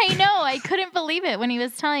 I know. I couldn't believe it when he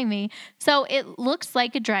was telling me. So it looks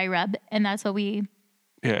like a dry rub, and that's what we...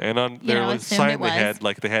 Yeah, and on their sign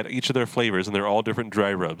they had each of their flavors, and they're all different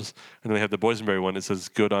dry rubs. And then they have the boysenberry one that says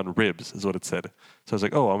good on ribs, is what it said. So I was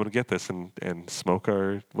like, oh, I'm going to get this and smoke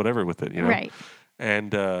our whatever with it, you know? Right.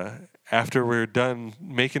 And after we're done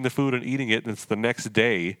making the food and eating it, and it's the next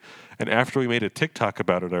day, and after we made a TikTok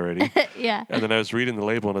about it already, yeah. And then I was reading the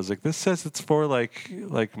label, and I was like, this says it's for like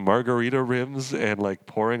margarita rims and like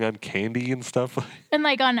pouring on candy and stuff. And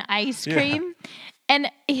like on ice cream. Yeah.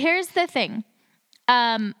 And here's the thing.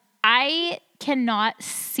 I cannot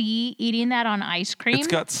see eating that on ice cream. It's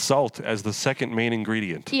got salt as the second main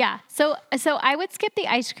ingredient. Yeah. So I would skip the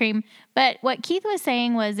ice cream, but what Keith was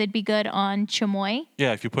saying was it'd be good on chamoy.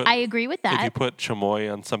 Yeah, I agree with that. If you put chamoy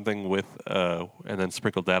on something with and then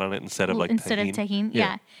sprinkled that on it instead of tahini.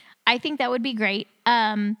 Yeah. I think that would be great.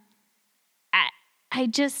 I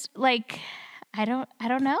just like I don't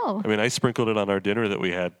know. I mean, I sprinkled it on our dinner that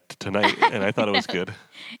we had tonight, and I thought it was good.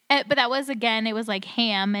 But that was, again, it was like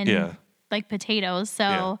ham and like potatoes,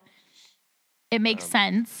 so it makes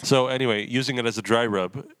sense. So anyway, using it as a dry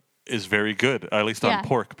rub is very good, at least on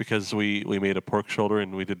pork, because we made a pork shoulder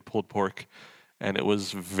and we did pulled pork, and it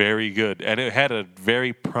was very good. And it had a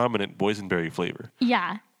very prominent boysenberry flavor.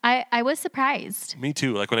 Yeah. I was surprised. Me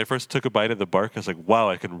too. Like when I first took a bite of the bark, I was like, wow,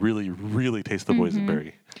 I can really, really taste the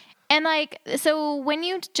boysenberry. And like, so when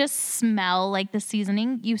you just smell like the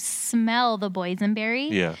seasoning, you smell the boysenberry.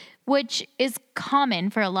 Yeah. Which is common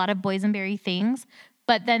for a lot of boysenberry things.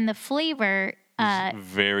 But then the flavor...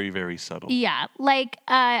 very, very subtle. Yeah. Like,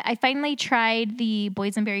 I finally tried the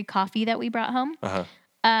boysenberry coffee that we brought home. Uh-huh.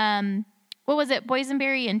 What was it?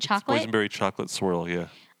 Boysenberry and chocolate? Boysenberry chocolate swirl, yeah.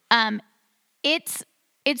 It's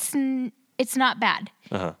not bad.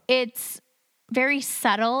 Uh-huh. It's very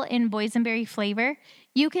subtle in boysenberry flavor.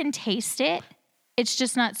 You can taste it. It's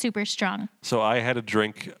just not super strong. So I had a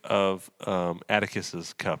drink of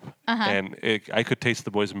Atticus's cup, and I could taste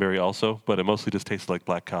the boysenberry also, but it mostly just tasted like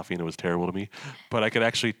black coffee, and it was terrible to me. But I could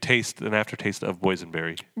actually taste an aftertaste of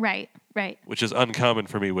boysenberry. Right. Which is uncommon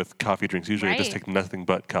for me with coffee drinks. Usually I just take nothing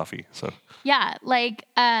but coffee. So yeah, like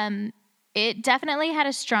it definitely had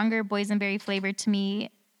a stronger boysenberry flavor to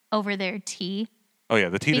me over their tea. Oh yeah,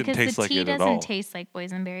 the tea didn't taste like it at all. Because the tea doesn't taste like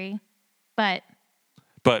boysenberry, but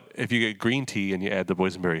if you get green tea and you add the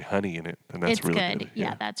boysenberry honey in it, then that's really good.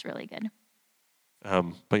 Yeah, that's really good.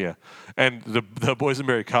 But yeah, and the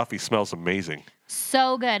boysenberry coffee smells amazing.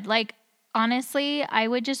 So good. Like honestly, I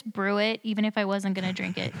would just brew it even if I wasn't going to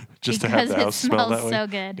drink it. Just to have the house smell that way. Because it smells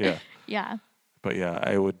so good. Yeah. Yeah. But yeah,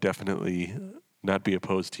 I would definitely not be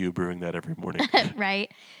opposed to you brewing that every morning.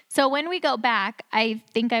 Right. So when we go back, I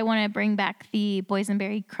think I want to bring back the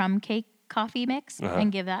boysenberry crumb cake coffee mix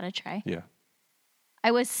and give that a try. Yeah. I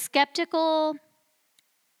was skeptical,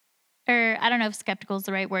 or I don't know if skeptical is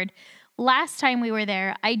the right word. Last time we were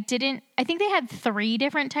there, I think they had 3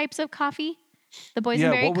 different types of coffee. The boysenberry coffee.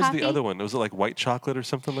 Yeah, what was the other one? Was it like white chocolate or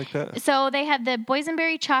something like that? So they had the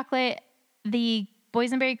boysenberry chocolate, the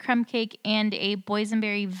boysenberry crumb cake, and a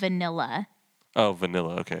boysenberry vanilla. Oh,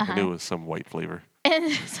 vanilla. Okay. I knew it was some white flavor.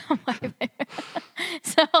 And some white flavor.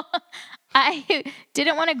 So I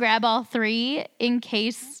didn't want to grab all 3 in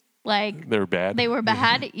case they were bad. They were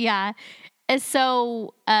bad, yeah. And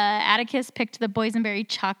so Atticus picked the boysenberry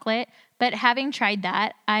chocolate, but having tried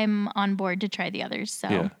that, I'm on board to try the others. So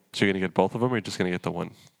yeah. So you're gonna get both of them, or you're just gonna get the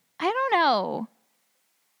one? I don't know.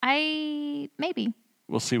 Maybe.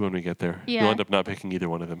 We'll see when we get there. Yeah. You'll end up not picking either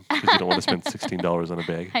one of them because you don't want to spend $16 on a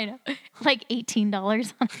bag. I know, like $18 on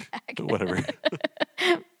a bag. Whatever.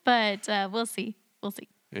 But we'll see.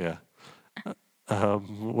 Yeah.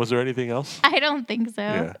 Was there anything else? I don't think so.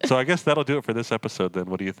 Yeah. So I guess that'll do it for this episode then.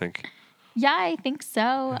 What do you think? Yeah, I think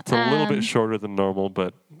so. It's a little bit shorter than normal,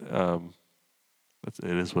 but it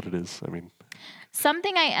is what it is. I mean,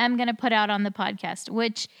 something I am going to put out on the podcast,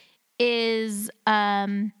 which is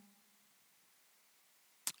not,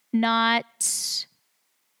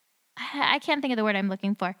 I can't think of the word I'm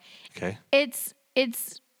looking for. Okay. It's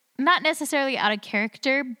not necessarily out of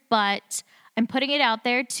character, but I'm putting it out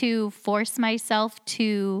there to force myself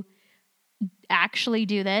to actually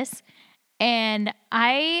do this. And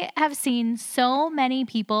I have seen so many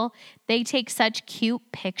people, they take such cute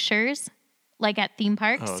pictures, like at theme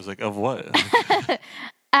parks. Oh, I was like, of what?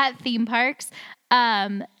 At theme parks.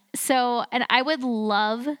 And I would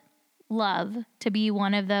love to be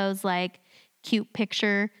one of those like cute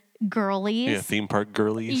picture girlies. Yeah, theme park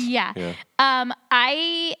girlies. Yeah.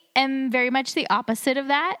 I am very much the opposite of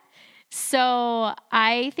that. So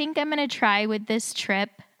I think I'm going to try with this trip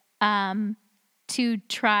to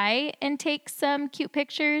try and take some cute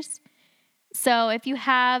pictures. So if you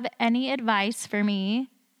have any advice for me,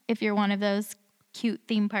 if you're one of those cute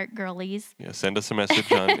theme park girlies. Yeah, send us a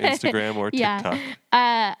message on Instagram or TikTok.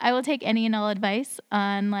 I will take any and all advice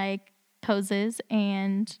on like poses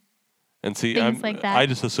and see, things like that. I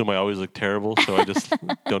just assume I always look terrible, so I just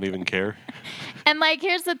don't even care. And like,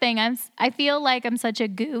 here's the thing. I feel like I'm such a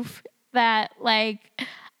goof that like,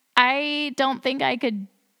 I don't think I could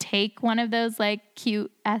take one of those like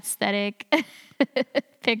cute aesthetic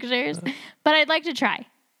pictures, but I'd like to try.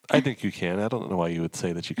 I think you can. I don't know why you would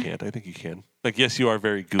say that you can't. I think you can. Like, yes, you are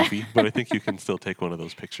very goofy, but I think you can still take one of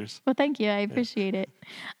those pictures. Well, thank you. I appreciate it.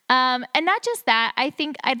 And not just that, I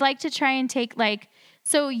think I'd like to try and take like,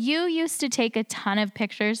 so you used to take a ton of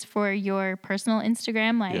pictures for your personal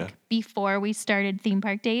Instagram, like before we started Theme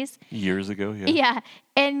Park Days. Years ago, yeah. Yeah.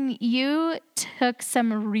 And you took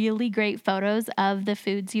some really great photos of the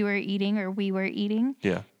foods you were eating or we were eating.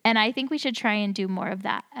 Yeah. And I think we should try and do more of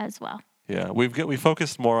that as well. Yeah, we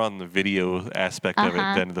focused more on the video aspect of it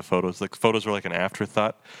than the photos. Like photos were like an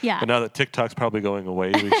afterthought. Yeah. But now that TikTok's probably going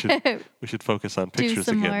away, we should focus on pictures do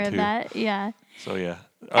some again more too. Of that. Yeah. So yeah,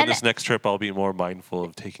 on this next trip, I'll be more mindful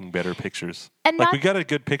of taking better pictures. And like we got a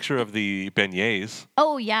good picture of the beignets.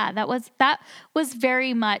 Oh yeah, that was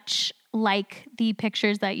very much like the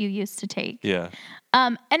pictures that you used to take. Yeah.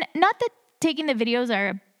 And not that taking the videos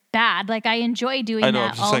are bad. Like I enjoy doing that. I know.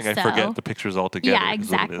 I'm just saying I forget the pictures altogether. Yeah,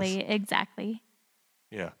 exactly.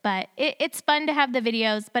 Yeah. But it's fun to have the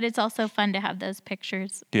videos, but it's also fun to have those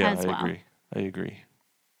pictures as well. I agree.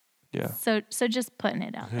 Yeah. So just putting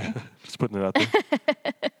it out there. Just putting it out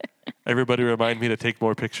there. Everybody remind me to take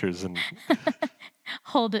more pictures and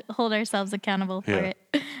hold ourselves accountable for it.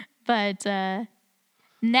 But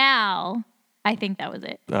now I think that was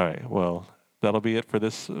it. All right. Well, that'll be it for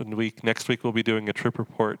this week. Next week, we'll be doing a trip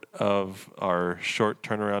report of our short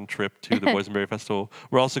turnaround trip to the Boysenberry Festival.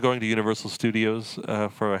 We're also going to Universal Studios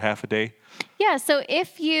for a half a day. Yeah, so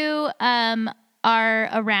if you are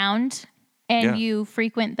around and you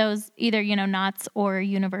frequent those, either, Knott's or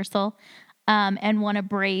Universal, and want to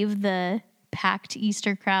brave the packed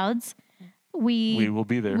Easter crowds, we will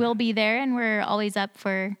be there. We'll be there, and we're always up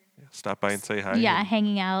for... Stop by and say hi. Yeah,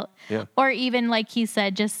 hanging out. Yeah. Or even, like he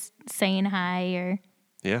said, just saying hi or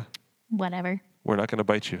whatever. We're not going to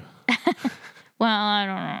bite you. Well, I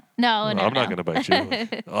don't know. No, I'm not going to bite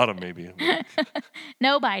you. Autumn, maybe.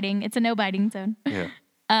 No biting. It's a no biting zone. Yeah.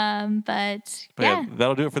 But yeah.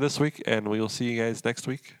 That'll do it for this week, and we will see you guys next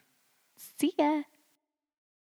week. See ya.